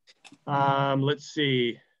 let's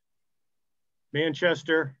see,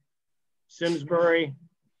 Manchester, Simsbury,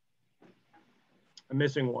 I'm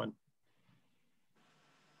missing one.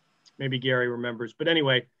 Maybe Gary remembers, but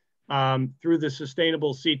anyway, through the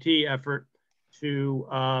Sustainable CT effort to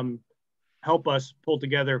help us pull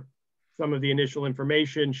together some of the initial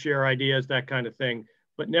information, share ideas, that kind of thing.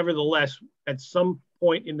 But nevertheless, at some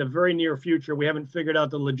point in the very near future, we haven't figured out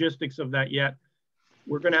the logistics of that yet.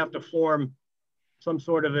 We're going to have to form some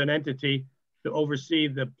sort of an entity to oversee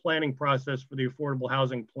the planning process for the affordable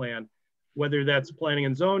housing plan, whether that's planning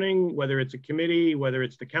and zoning, whether it's a committee, whether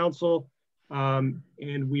it's the council. And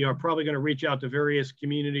we are probably going to reach out to various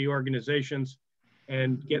community organizations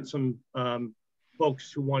and get some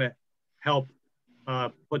folks who want to help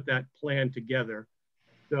put that plan together.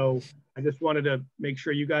 So I just wanted to make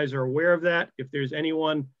sure you guys are aware of that. If there's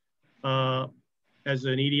anyone as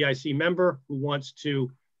an EDIC member who wants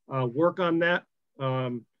to work on that,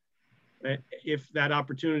 if that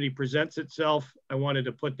opportunity presents itself, I wanted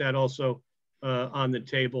to put that also on the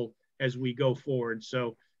table as we go forward.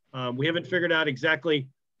 So we haven't figured out exactly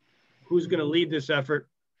who's going to lead this effort,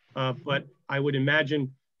 but I would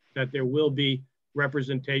imagine that there will be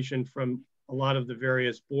representation from a lot of the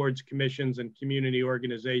various boards, commissions, and community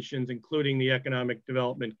organizations, including the Economic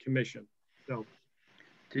Development Commission. So,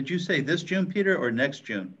 did you say this June, Peter, or next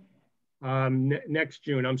June? Next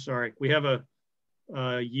June, I'm sorry. We have a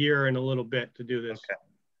year and a little bit to do this. Okay.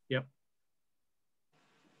 Yep.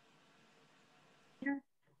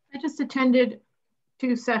 I just attended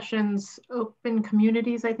 2 sessions, Open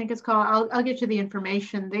Communities, I think it's called. I'll get you the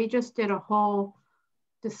information. They just did a whole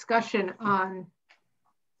discussion on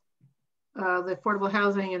the affordable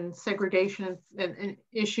housing and segregation and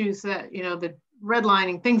issues that, you know, the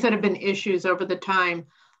redlining, things that have been issues over the time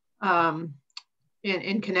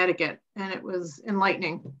in Connecticut, and it was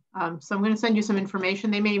enlightening. So I'm going to send you some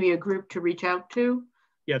information. They may be a group to reach out to.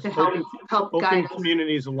 Yes, to help guide Open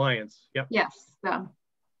Communities Alliance. Yep. Yes.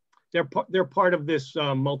 They're part of this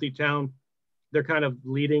multi-town. They're kind of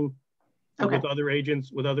leading with other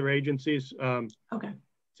agencies okay.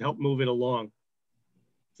 to help move it along.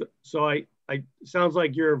 So I sounds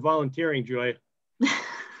like you're volunteering, Joy.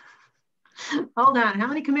 Hold on, how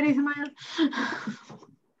many committees am I on?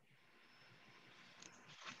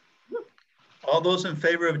 All those in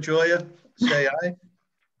favor of Joya, say aye.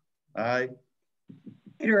 Aye.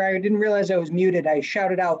 Peter, I didn't realize I was muted. I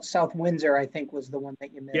shouted out South Windsor, I think was the one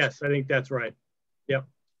that you missed. Yes, I think that's right. Yep.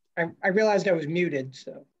 I realized I was muted,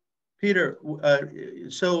 so. Peter,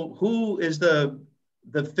 so who is the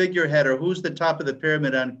figurehead, or who's the top of the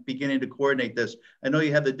pyramid on beginning to coordinate this? I know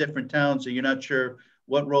you have the different towns, so you're not sure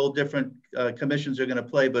what role different commissions are going to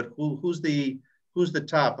play, but who's the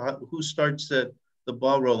top? Who starts the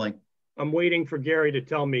ball rolling? I'm waiting for Gary to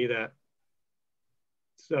tell me that.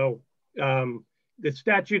 So the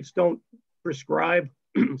statutes don't prescribe,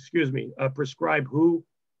 excuse me, prescribe who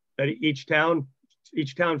that each town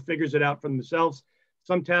figures it out for themselves.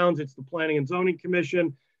 Some towns it's the Planning and Zoning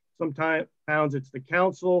Commission. Some towns it's the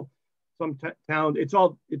council. Some towns it's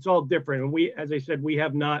all different. And we, as I said, we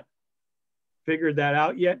have not figured that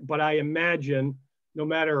out yet. But I imagine no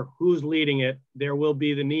matter who's leading it, there will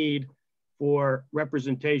be the need for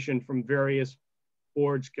representation from various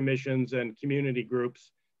boards, commissions, and community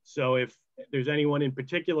groups. So if there's anyone in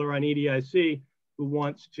particular on EDIC who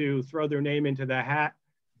wants to throw their name into the hat,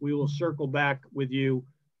 we will circle back with you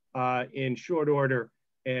in short order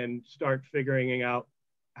and start figuring out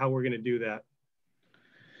how we're going to do that.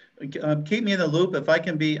 Keep me in the loop if I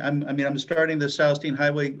can be. I'm starting the Southstein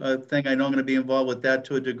Highway thing. I know I'm going to be involved with that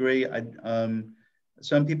to a degree.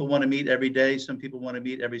 Some people want to meet every day. Some people want to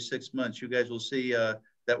meet every 6 months. You guys will see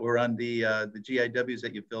that we're on the GIWs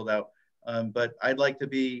that you filled out. But I'd like to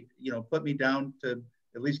be, put me down to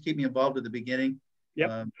at least keep me involved at the beginning.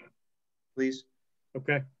 Yep. Please.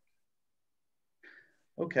 Okay.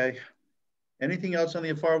 Okay. Anything else on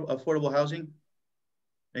the affordable housing?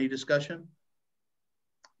 Any discussion?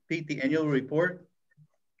 Pete, the annual report?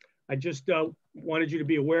 I just wanted you to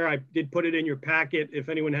be aware, I did put it in your packet. If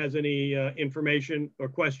anyone has any information or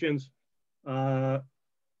questions that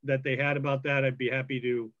they had about that, I'd be happy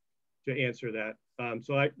to answer that.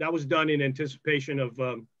 So that was done in anticipation of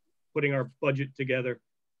putting our budget together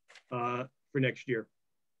for next year.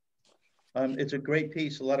 It's a great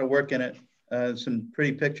piece, a lot of work in it. Some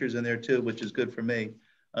pretty pictures in there too, which is good for me.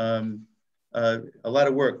 A lot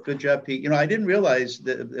of work. Good job, Pete. I didn't realize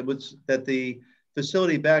that the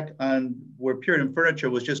facility back on where Puritan Furniture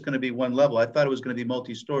was just going to be one level. I thought it was going to be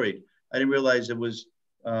multi-storied. I didn't realize it was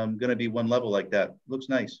going to be one level like that. Looks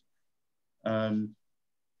nice.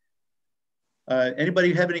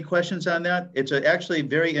 Anybody have any questions on that? It's actually a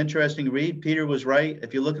very interesting read. Peter was right.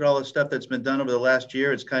 If you look at all the stuff that's been done over the last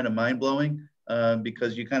year, it's kind of mind-blowing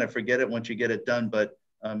because you kind of forget it once you get it done, but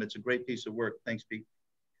it's a great piece of work. Thanks, Pete.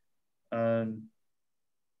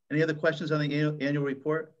 Any other questions on the annual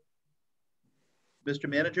report? Mr.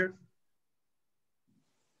 Manager?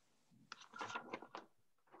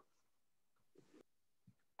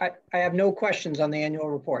 I have no questions on the annual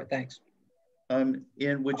report, thanks. And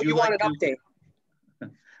would you want like an update?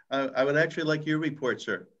 I would actually like your report,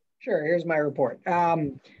 sir. Sure, here's my report.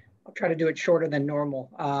 I'll try to do it shorter than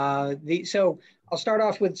normal. So I'll start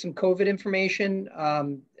off with some COVID information.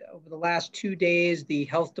 Over the last 2 days, the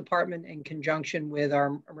health department, in conjunction with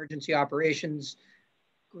our emergency operations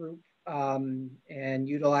group and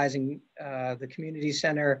utilizing the community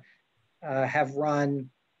center, have run,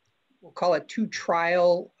 we'll call it 2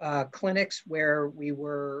 trial clinics where we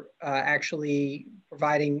were actually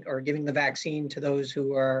providing or giving the vaccine to those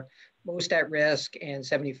who are most at risk and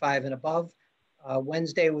 75 and above.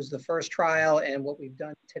 Wednesday was the first trial, and what we've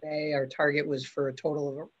done today, our target was for a total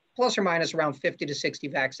of plus or minus around 50 to 60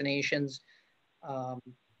 vaccinations.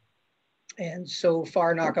 And so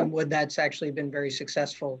far, knock on wood, that's actually been very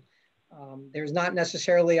successful. There's not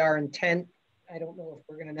necessarily our intent. I don't know if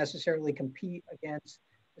we're going to necessarily compete against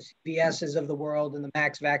the CVSs of the world and the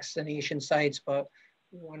max vaccination sites, but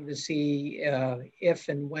we wanted to see if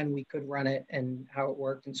and when we could run it and how it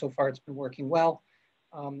worked. And so far, it's been working well.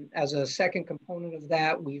 As a second component of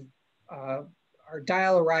that, we've our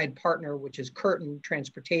dial-a-ride partner, which is Curtin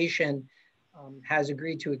Transportation, has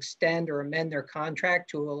agreed to extend or amend their contract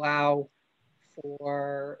to allow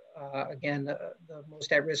for, again, the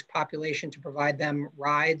most at-risk population, to provide them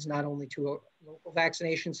rides, not only to local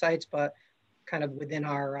vaccination sites, but kind of within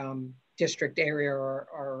our district area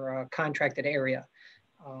or contracted area.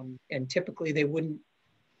 And typically you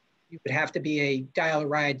would have to be a Dial a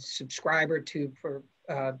Ride subscriber to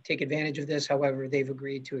take advantage of this. However, they've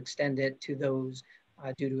agreed to extend it to those,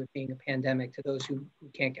 due to it being a pandemic, to those who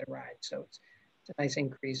can't get a ride. So it's a nice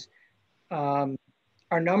increase.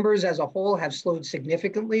 Our numbers as a whole have slowed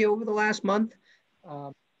significantly over the last month.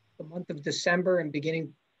 The month of December and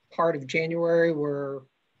beginning part of January were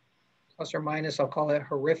plus or minus, I'll call it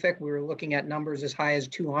horrific. We were looking at numbers as high as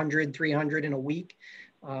 200, 300 in a week.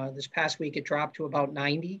 This past week, it dropped to about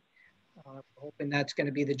 90. Hoping that's going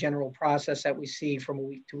to be the general process that we see from a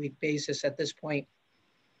week-to-week basis at this point.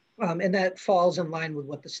 And that falls in line with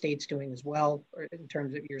what the state's doing as well, in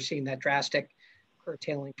terms of you're seeing that drastic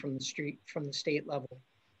curtailing from the state level.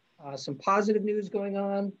 Some positive news going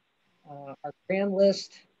on. Our grand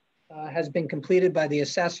list has been completed by the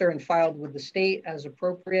assessor and filed with the state as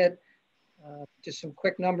appropriate. Just some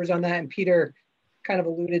quick numbers on that. And Peter kind of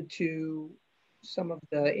alluded to some of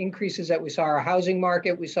the increases that we saw. Our housing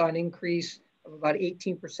market, we saw an increase of about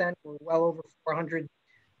 18%. We're well over 400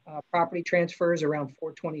 property transfers, around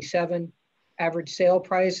 427. Average sale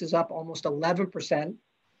price is up almost 11%,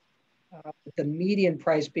 with the median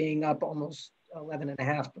price being up almost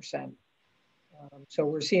 11.5%. So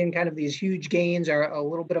we're seeing kind of these huge gains, are a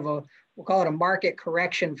little bit of a, we'll call it a market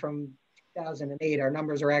correction from 2008. Our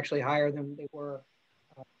numbers are actually higher than they were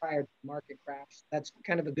prior to the market crash. That's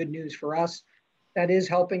kind of a good news for us. That is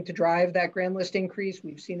helping to drive that grand list increase.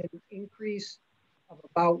 We've seen an increase of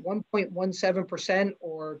about 1.17%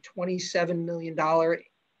 or $27 million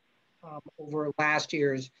over last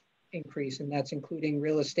year's increase. And that's including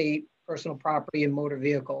real estate, personal property, and motor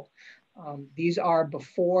vehicle. These are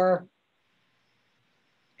before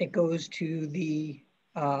it goes to the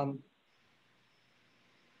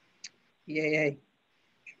EAA,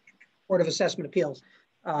 Board of Assessment Appeals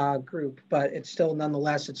group, but it's still,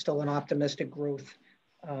 nonetheless, it's still an optimistic growth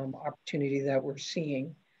opportunity that we're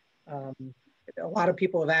seeing. A lot of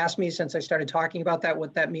people have asked me since I started talking about that,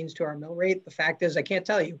 what that means to our mill rate. The fact is, I can't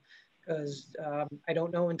tell you, because I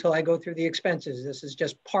don't know until I go through the expenses. This is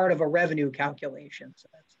just part of a revenue calculation. So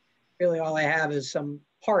that's really all I have, is some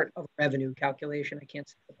part of a revenue calculation. I can't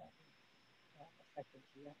say that effectively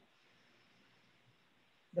yet.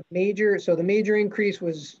 The major increase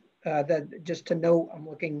was that, just to note, I'm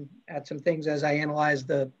looking at some things as I analyze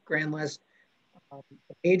the grand list.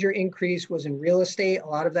 The major increase was in real estate. A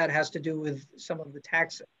lot of that has to do with some of the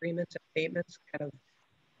tax agreements and abatements kind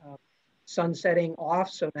of sunsetting off.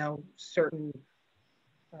 So now certain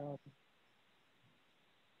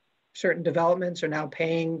developments are now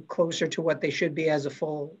paying closer to what they should be as a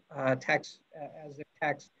full tax, as their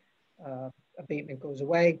tax abatement goes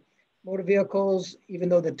away. Motor vehicles, even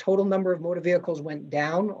though the total number of motor vehicles went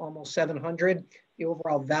down almost 700, the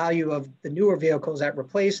overall value of the newer vehicles that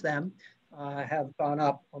replace them have gone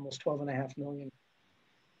up almost 12.5 million.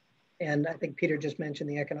 And I think Peter just mentioned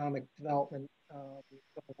the economic development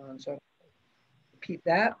going on, so I'll repeat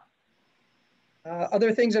that.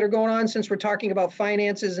 Other things that are going on, since we're talking about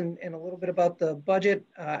finances and a little bit about the budget,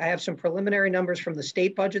 I have some preliminary numbers from the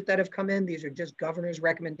state budget that have come in. These are just governor's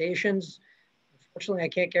recommendations. Unfortunately, I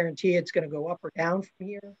can't guarantee it's going to go up or down from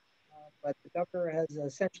here, but the governor has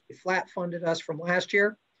essentially flat funded us from last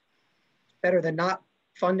year. It's better than not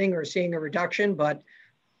funding or seeing a reduction, but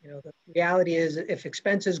the reality is, if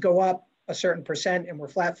expenses go up a certain percent and we're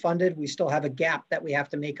flat funded, we still have a gap that we have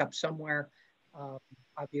to make up somewhere.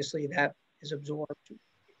 Obviously, that is absorbed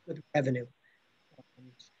with revenue.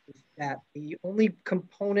 That the only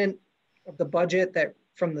component of the budget that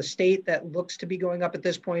from the state that looks to be going up at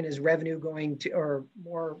this point is revenue going to, or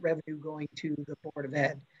more revenue going to the Board of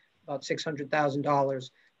Ed, about $600,000.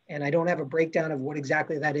 And I don't have a breakdown of what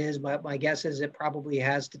exactly that is, but my guess is it probably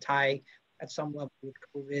has to tie at some level with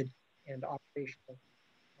COVID and operational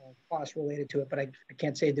costs related to it, but I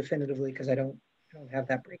can't say definitively because I don't have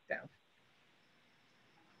that breakdown.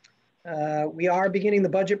 We are beginning the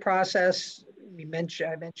budget process. I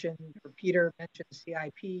mentioned, or Peter mentioned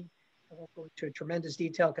CIP. I won't go into a tremendous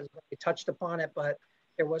detail because I touched upon it, but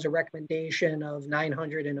there was a recommendation of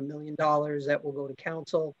 $900 and $1 million that will go to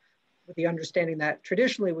council, with the understanding that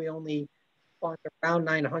traditionally we only fund around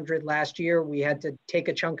 900. Last year, we had to take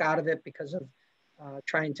a chunk out of it because of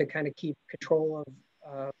trying to kind of keep control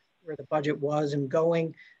of where the budget was and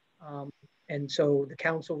going. And so the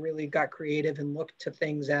council really got creative and looked to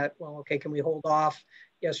things that, well, okay, can we hold off,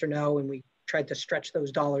 yes or no? And we tried to stretch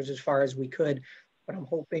those dollars as far as we could. But I'm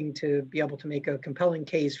hoping to be able to make a compelling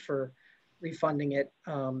case for refunding it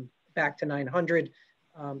back to 900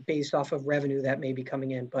 based off of revenue that may be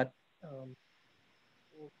coming in. But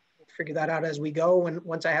we'll figure that out as we go. And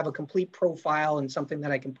once I have a complete profile and something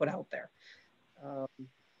that I can put out there.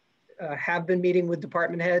 Have been meeting with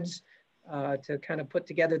department heads to kind of put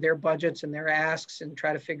together their budgets and their asks and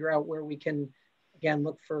try to figure out where we can, again,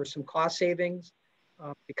 look for some cost savings.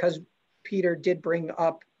 Because Peter did bring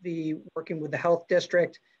up the working with the health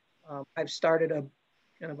district, I've started a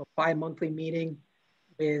kind of a bi-monthly meeting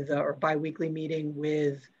with, or bi-weekly meeting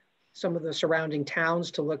with some of the surrounding towns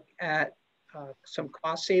to look at some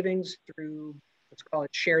cost savings through, let's call it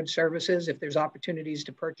shared services. If there's opportunities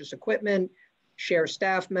to purchase equipment, share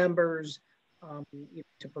staff members,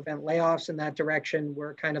 to prevent layoffs in that direction.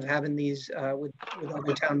 We're kind of having these with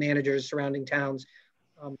other town managers surrounding towns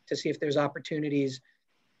to see if there's opportunities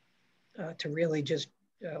to really just,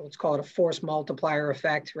 let's call it a force multiplier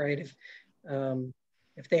effect, right?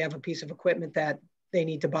 If they have a piece of equipment that they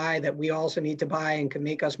need to buy that we also need to buy and can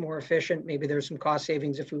make us more efficient, maybe there's some cost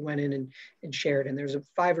savings if we went in and shared. And there's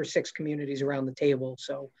 5 or 6 communities around the table.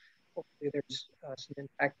 So hopefully there's some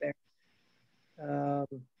impact there.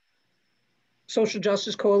 Social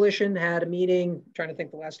Justice Coalition had a meeting. I'm trying to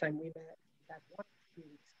think the last time we met.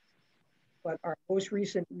 But our most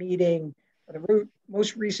recent meeting, the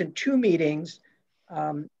most recent 2 meetings,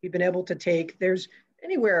 we've been able to take, there's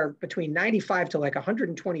anywhere between 95 to like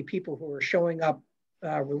 120 people who are showing up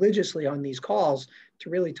religiously on these calls to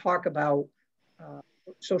really talk about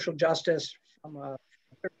social justice from a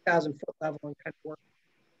 30,000-foot level and kind of work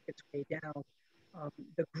its way down.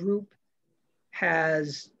 The group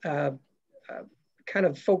has kind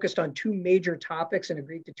of focused on 2 major topics and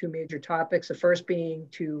agreed to 2 major topics. The first being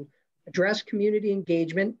to address community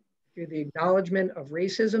engagement through the acknowledgement of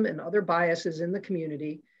racism and other biases in the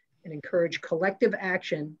community and encourage collective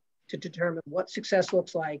action to determine what success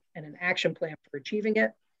looks like and an action plan for achieving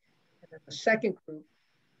it. And then the second group,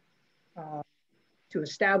 to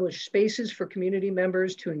establish spaces for community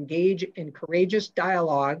members to engage in courageous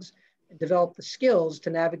dialogues and develop the skills to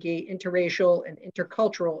navigate interracial and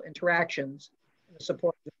intercultural interactions in a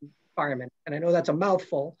supportive environment. And I know that's a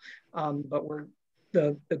mouthful, but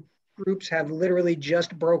the groups have literally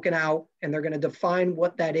just broken out and they're going to define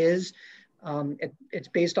what that is. It's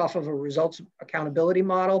based off of a results accountability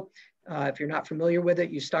model. If you're not familiar with it,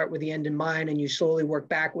 you start with the end in mind and you slowly work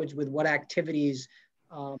backwards with what activities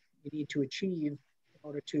you need to achieve in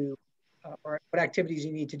order to, or what activities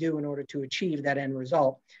you need to do in order to achieve that end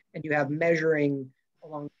result. And you have measuring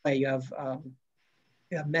along the way, you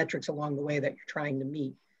have metrics along the way that you're trying to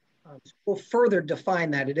meet. So we'll further define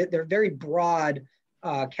that. They're very broad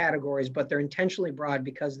categories, but they're intentionally broad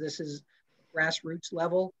because this is grassroots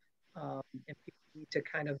level and people need to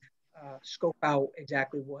kind of scope out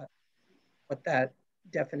exactly what that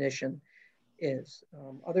definition is.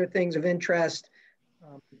 Other things of interest,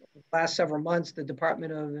 the last several months, the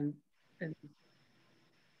Department of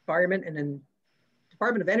Environment and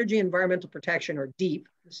Department of Energy and Environmental Protection, or DEEP,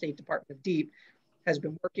 the State Department of DEEP, has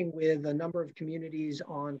been working with a number of communities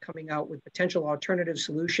on coming out with potential alternative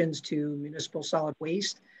solutions to municipal solid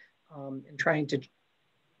waste and trying to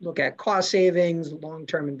look at cost savings,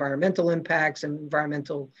 long-term environmental impacts, and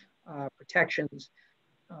environmental protections.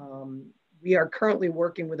 We are currently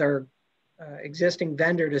working with our existing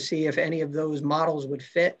vendor to see if any of those models would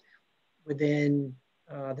fit within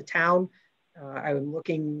the town. I'm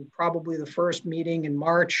looking probably the first meeting in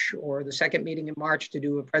March or the second meeting in March to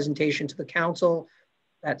do a presentation to the council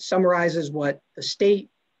that summarizes what the state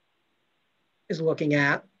is looking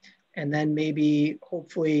at, and then maybe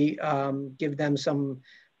hopefully give them some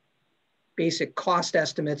basic cost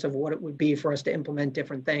estimates of what it would be for us to implement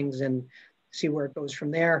different things and see where it goes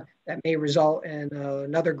from there. That may result in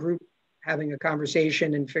another group having a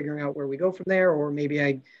conversation and figuring out where we go from there, or maybe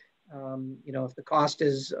if the cost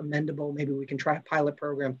is amendable, maybe we can try a pilot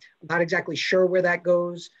program. I'm not exactly sure where that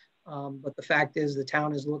goes, but the fact is the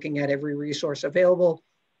town is looking at every resource available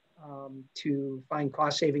to find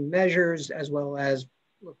cost-saving measures as well as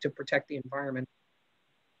look to protect the environment.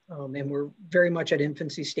 And we're very much at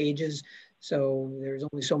infancy stages, so there's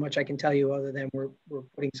only so much I can tell you other than we're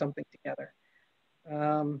putting something together.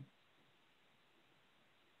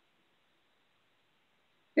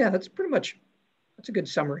 Yeah, that's a good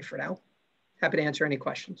summary for now. Happy to answer any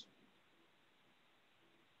questions.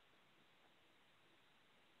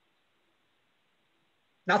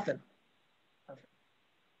 Nothing.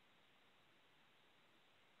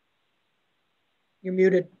 You're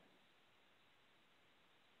muted.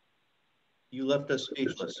 You left us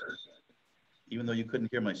speechless, even though you couldn't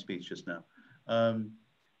hear my speech just now.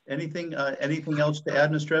 Anything else to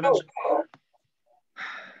add, Mr. Evans?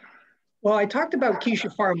 Well, I talked about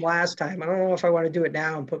Keisha Farm last time. I don't know if I want to do it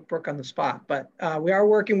now and put Brooke on the spot, but we are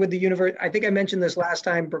working with the university. I think I mentioned this last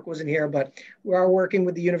time, Brooke wasn't here, but we are working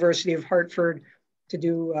with the University of Hartford to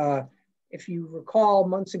do, if you recall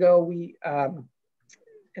months ago,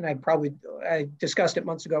 and I discussed it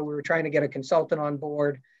months ago, we were trying to get a consultant on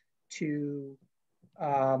board to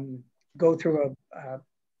go through a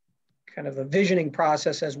kind of a visioning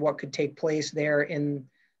process as what could take place there in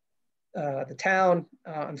the town.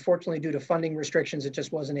 Unfortunately, due to funding restrictions, it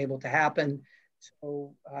just wasn't able to happen.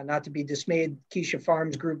 So not to be dismayed, Keisha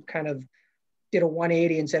Farms Group kind of did a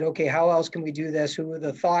 180 and said, okay, how else can we do this? Who are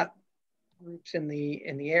the thought groups in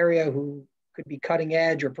the area who could be cutting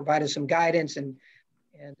edge or provide us some guidance? And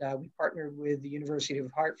we partnered with the University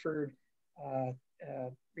of Hartford,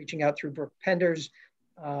 reaching out through Brooke Penders,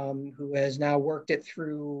 who has now worked it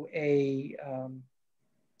through a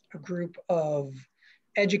group of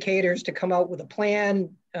educators to come out with a plan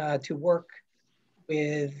to work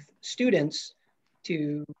with students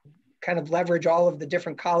to kind of leverage all of the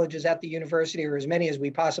different colleges at the university, or as many as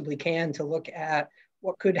we possibly can, to look at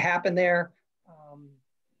what could happen there.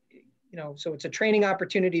 So it's a training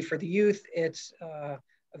opportunity for the youth. It's a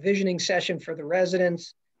visioning session for the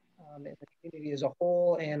residents and the community as a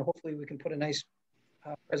whole. And hopefully we can put a nice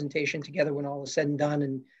presentation together when all is said and done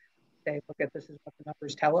and say, look at this is what the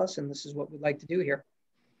numbers tell us, and this is what we'd like to do here.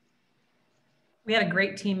 We had a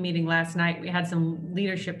great team meeting last night. We had some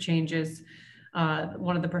leadership changes.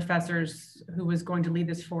 One of the professors who was going to lead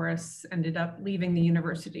this for us ended up leaving the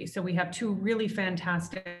university. So we have two really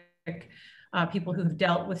fantastic people who have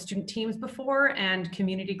dealt with student teams before and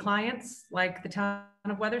community clients like the town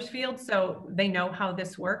of Wethersfield. So they know how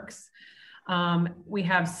this works. We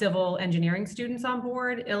have civil engineering students on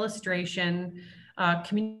board, illustration,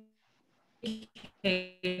 communication,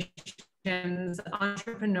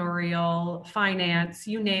 entrepreneurial, finance,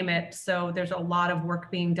 you name it. So there's a lot of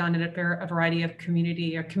work being done at a variety of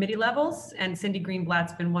community or committee levels. And Cindy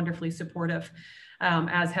Greenblatt's been wonderfully supportive,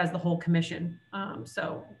 as has the whole commission.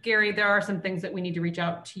 So Gary, there are some things that we need to reach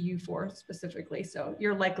out to you for specifically. So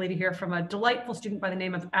you're likely to hear from a delightful student by the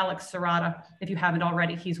name of Alex Serrata, if you haven't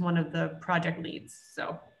already. He's one of the project leads.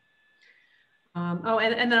 So,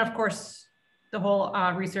 and then of course, the whole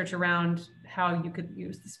research around how you could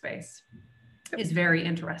use the space is very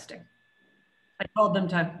interesting. I told them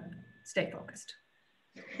to stay focused.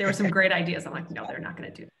 There were some great ideas. I'm like, no, they're not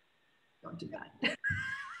going to do that. Don't do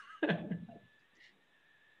that.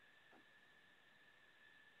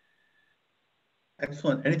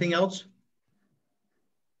 Excellent. Anything else?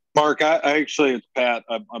 Mark, I actually, it's Pat.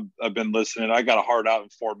 I've been listening. I got a hard out in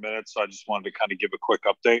 4 minutes, so I just wanted to kind of give a quick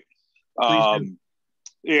update.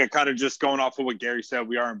 Yeah, kind of just going off of what Gary said,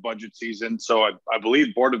 we are in budget season. So I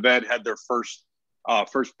believe Board of Ed had their first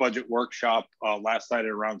budget workshop last night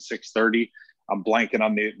at around 6:30. I'm blanking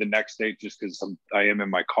on the next date just because I am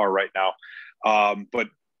in my car right now. But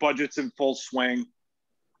budget's in full swing.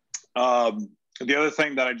 The other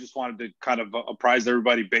thing that I just wanted to kind of apprise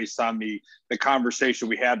everybody based on the conversation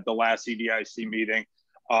we had at the last EDIC meeting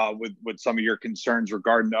with some of your concerns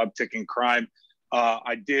regarding the uptick in crime.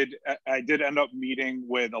 I did end up meeting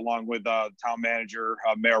along with town manager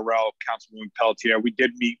Mayor Rell, Councilwoman Pelletier. We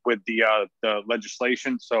did meet with the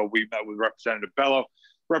legislation. So we met with Representative Bello,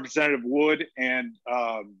 Representative Wood, and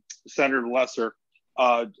Senator Lesser,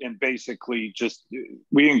 and basically just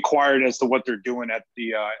we inquired as to what they're doing at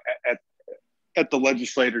the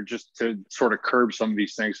legislature just to sort of curb some of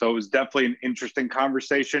these things. So it was definitely an interesting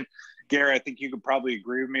conversation. Gary, I think you could probably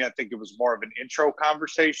agree with me. I think it was more of an intro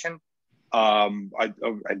conversation. I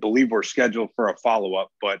believe we're scheduled for a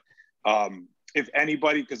follow-up, but if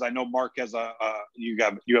anybody, because I know Mark has you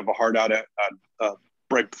have a hard out at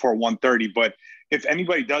right before 1:30, but if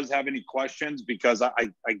anybody does have any questions, because I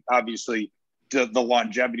obviously the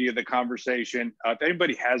longevity of the conversation, if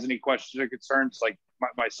anybody has any questions or concerns, like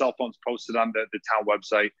my cell phone's posted on the town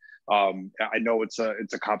website. I know it's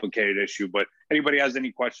a complicated issue, but anybody has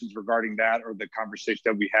any questions regarding that or the conversation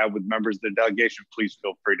that we have with members of the delegation, please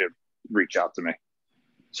feel free to reach out to me.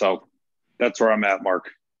 So that's where I'm at,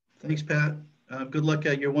 Mark. Thanks, Pat. Good luck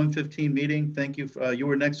at your 1:15 meeting. Thank you. You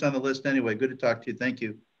were next on the list anyway. Good to talk to you. Thank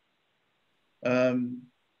you.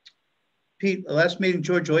 Pete, last meeting,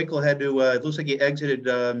 George Oikel had to, it looks like he exited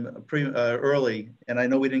early, and I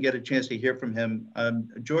know we didn't get a chance to hear from him.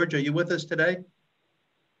 George, are you with us today?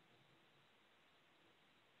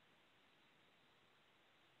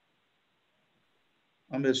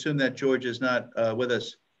 I'm going to assume that George is not with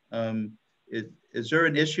us. Is there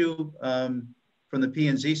an issue from the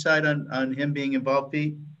P&Z side on him being involved,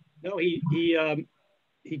 Pete? No, he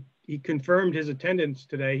confirmed his attendance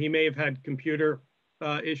today. He may have had computer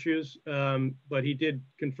issues, but he did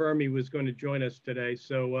confirm he was going to join us today.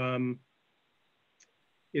 So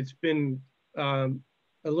it's been a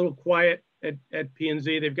little quiet at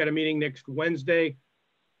P&Z. They've got a meeting next Wednesday.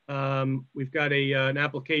 We've got an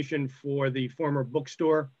application for the former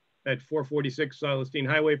bookstore at 446 Celestine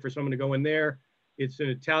Highway for someone to go in there. It's an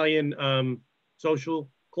Italian social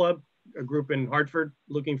club, a group in Hartford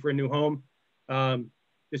looking for a new home.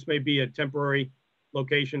 This may be a temporary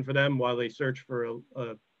location for them while they search for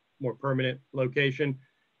a more permanent location.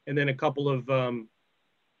 And then a couple of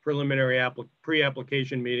preliminary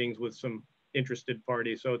pre-application meetings with some interested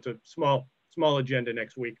parties. So it's a small agenda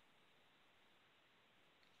next week.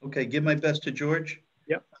 Okay, give my best to George.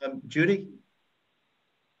 Yep. Judy?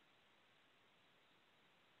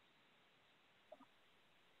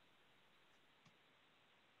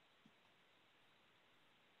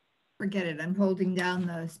 Forget it, I'm holding down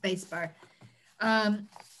the space bar.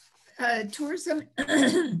 Tourism,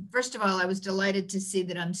 first of all, I was delighted to see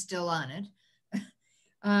that I'm still on it.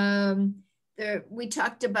 We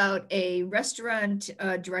talked about a restaurant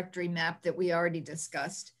directory map that we already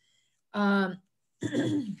discussed.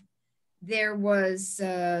 There was,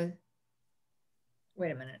 wait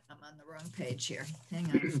a minute, I'm on the wrong page here. Hang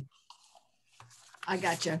on. I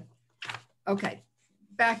gotcha. Okay,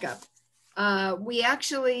 back up. We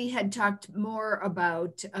actually had talked more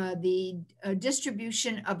about the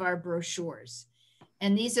distribution of our brochures.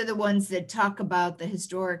 And these are the ones that talk about the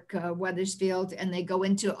historic Wethersfield, and they go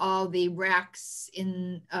into all the racks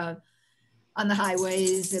in on the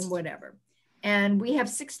highways and whatever. And we have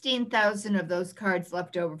 16,000 of those cards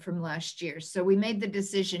left over from last year. So we made the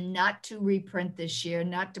decision not to reprint this year,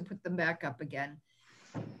 not to put them back up again,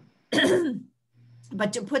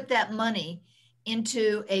 but to put that money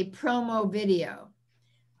into a promo video.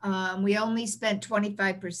 We only spent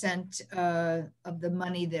 25% of the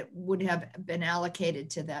money that would have been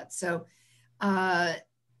allocated to that. So that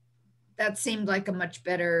seemed like a much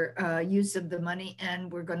better use of the money,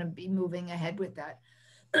 and we're going to be moving ahead with that.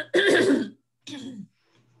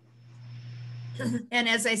 And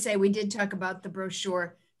as I say, we did talk about the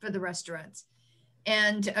brochure for the restaurants.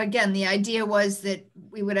 And again, the idea was that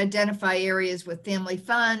we would identify areas with family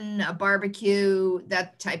fun, a barbecue,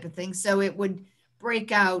 that type of thing. So it would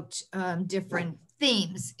break out different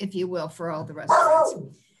themes, if you will, for all the restaurants.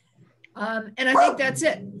 And I think that's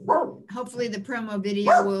it. Hopefully the promo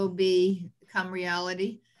video will become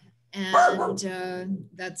reality. And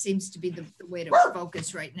that seems to be the way to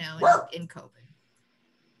focus right now in COVID.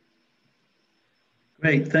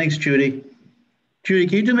 Great, thanks, Judy. Judy,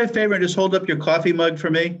 can you do me a favor and just hold up your coffee mug for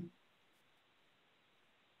me?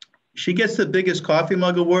 She gets the biggest coffee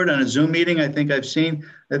mug award on a Zoom meeting I think I've seen.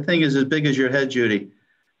 That thing is as big as your head, Judy.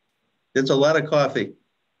 It's a lot of coffee.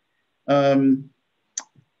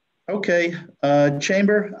 Okay,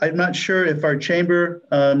 chamber, I'm not sure if our chamber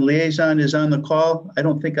liaison is on the call. I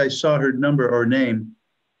don't think I saw her number or name.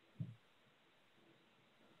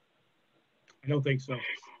 I don't think so.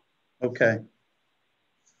 Okay.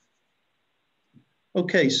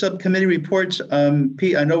 Okay, subcommittee reports.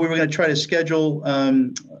 Pete, I know we were going to try to schedule a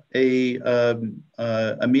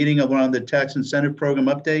meeting around the tax incentive program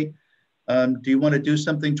update. Do you want to do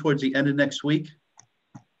something towards the end of next week?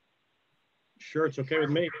 Sure, it's okay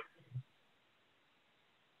with me.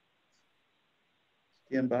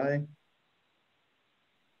 Stand by.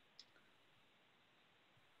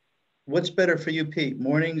 What's better for you, Pete?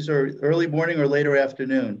 Mornings or early morning or later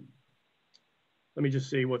afternoon? Let me just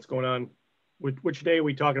see what's going on. Which day are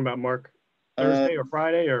we talking about, Mark? Thursday or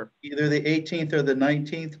Friday or? Either the 18th or the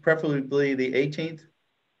 19th, preferably the 18th,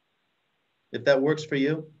 if that works for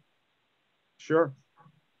you. Sure.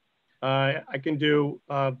 I can do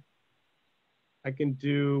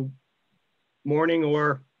morning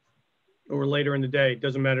or later in the day. It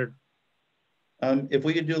doesn't matter. If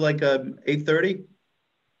we could do like 8:30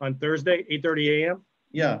 on Thursday, 8:30 a.m.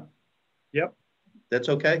 Yeah. Yep. That's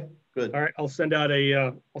okay. Good. All right. I'll send out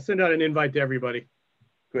an invite to everybody.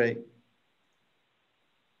 Great.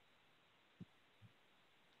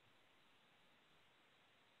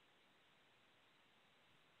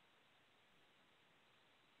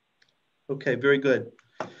 Okay, very good.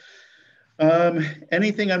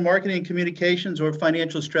 Anything on marketing and communications or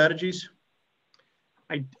financial strategies?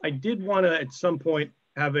 I did want to at some point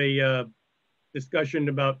have a discussion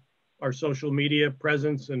about our social media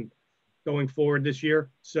presence and going forward this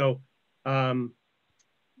year. So, you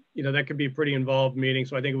know, that could be a pretty involved meeting.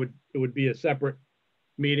 So I think it would be a separate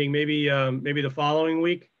meeting. Maybe the following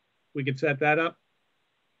week we could set that up.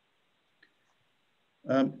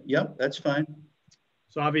 Yep, that's fine.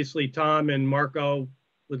 So obviously Tom and Marco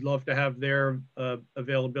would love to have their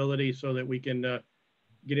availability so that we can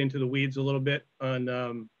get into the weeds a little bit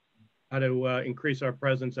on how to increase our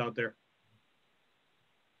presence out there.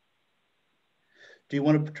 Do you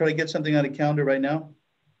want to try to get something on a calendar right now?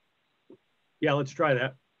 Yeah, let's try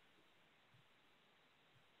that.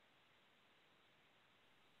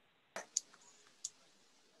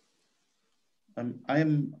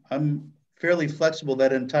 I'm fairly flexible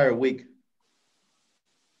that entire week.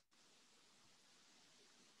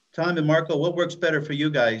 Tom and Marco, what works better for you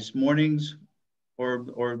guys? Mornings or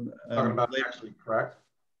talking about later? next week, correct?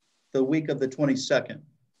 The week of the 22nd.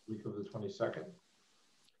 Week of the 22nd.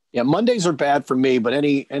 Yeah, Mondays are bad for me, but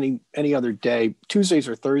any other day, Tuesdays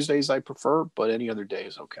or Thursdays I prefer, but any other day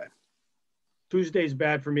is okay. Tuesday's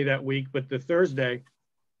bad for me that week, but the Thursday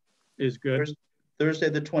is good. Thursday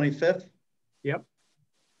the 25th? Yep.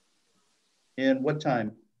 And what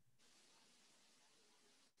time?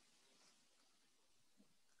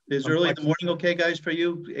 Is early in the morning okay, guys, for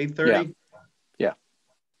you? 8:30? Yeah.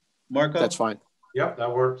 Marco? That's fine. Yep,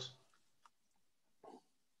 that works.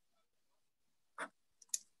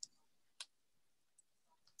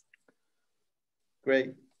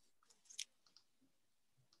 Great.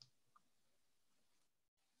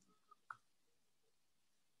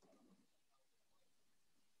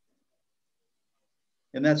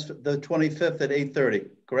 And that's the 25th at 8:30,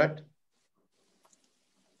 correct?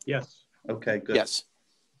 Yes. Okay, good. Yes.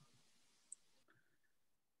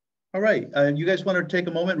 All right, you guys want to take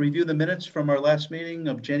a moment and review the minutes from our last meeting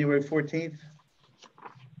of January 14th?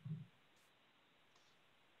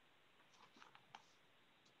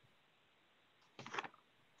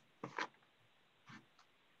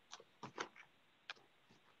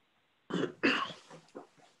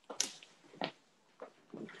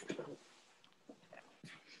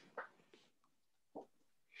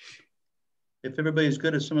 If everybody's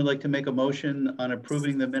good, does someone like to make a motion on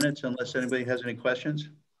approving the minutes unless anybody has any questions?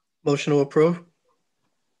 Motion to approve?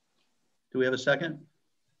 Do we have a second?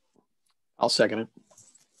 I'll second it.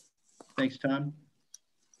 Thanks, Tom.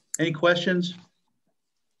 Any questions?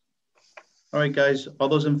 All right, guys, all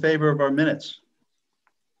those in favor of our minutes?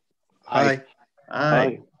 Aye.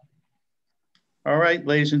 Aye. All right,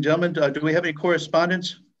 ladies and gentlemen, do we have any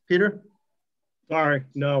correspondence, Peter? Sorry,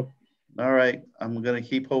 no. All right, I'm going to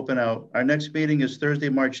keep hoping out. Our next meeting is Thursday,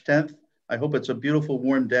 March 10th. I hope it's a beautiful,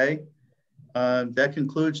 warm day. That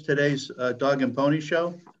concludes today's Dog and Pony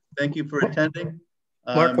Show. Thank you for attending.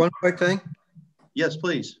 Mark, one quick thing. Yes,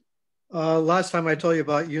 please. Last time I told you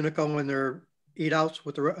about Unico and their eat outs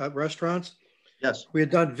with the restaurants. Yes. We had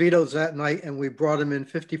done vetoes that night and we brought them in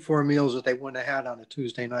 54 meals that they wouldn't have had on a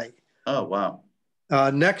Tuesday night. Oh, wow.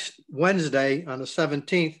 Next Wednesday on the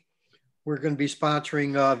 17th, we're going to be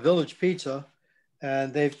sponsoring Village Pizza,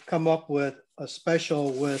 and they've come up with a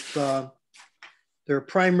special with their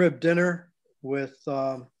prime rib dinner with,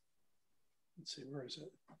 let's see, where is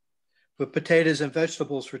it? With potatoes and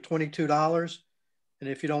vegetables for $22. And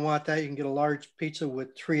if you don't want that, you can get a large pizza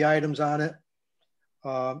with 3 items on it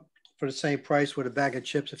for the same price with a bag of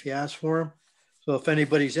chips if you ask for them. So if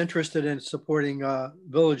anybody's interested in supporting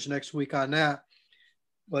Village next week on that.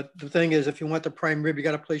 But the thing is, if you want the prime rib, you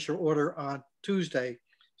got to place your order on Tuesday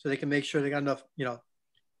so they can make sure they got enough,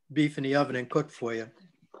 beef in the oven and cook for you.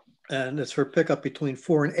 And it's for pickup between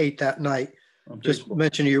 4 and 8 that night. Just cool.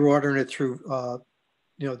 mention you're ordering it through,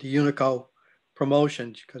 the Unico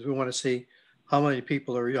promotion because we want to see how many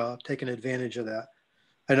people are taking advantage of that.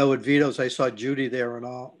 I know with Vito's, I saw Judy there and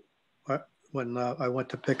all when I went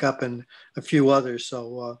to pick up and a few others.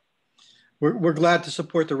 So we're glad to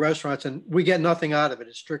support the restaurants and we get nothing out of it.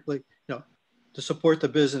 It's strictly, to support the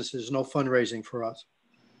business. There's no fundraising for us.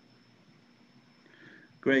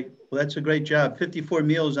 Great. Well, that's a great job. 54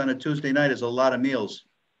 meals on a Tuesday night is a lot of meals.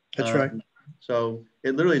 That's right. So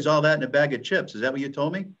it literally is all that in a bag of chips. Is that what you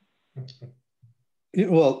told me?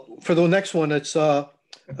 Well, for the next one, it's a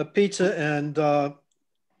pizza and a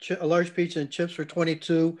large pizza and chips for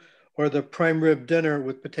 22, or the prime rib dinner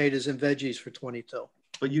with potatoes and veggies for 22.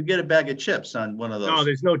 But you get a bag of chips on one of those. No,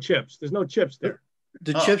 there's no chips. There's no chips there.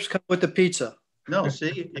 The chips come with the pizza. No,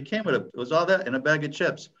 see, it came with it was all that in a bag of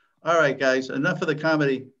chips. All right, guys, enough of the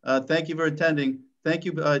comedy. Thank you for attending. Thank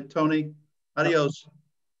you, Tony. Adios.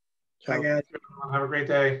 Bye, guys. Have a great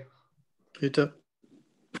day. You too.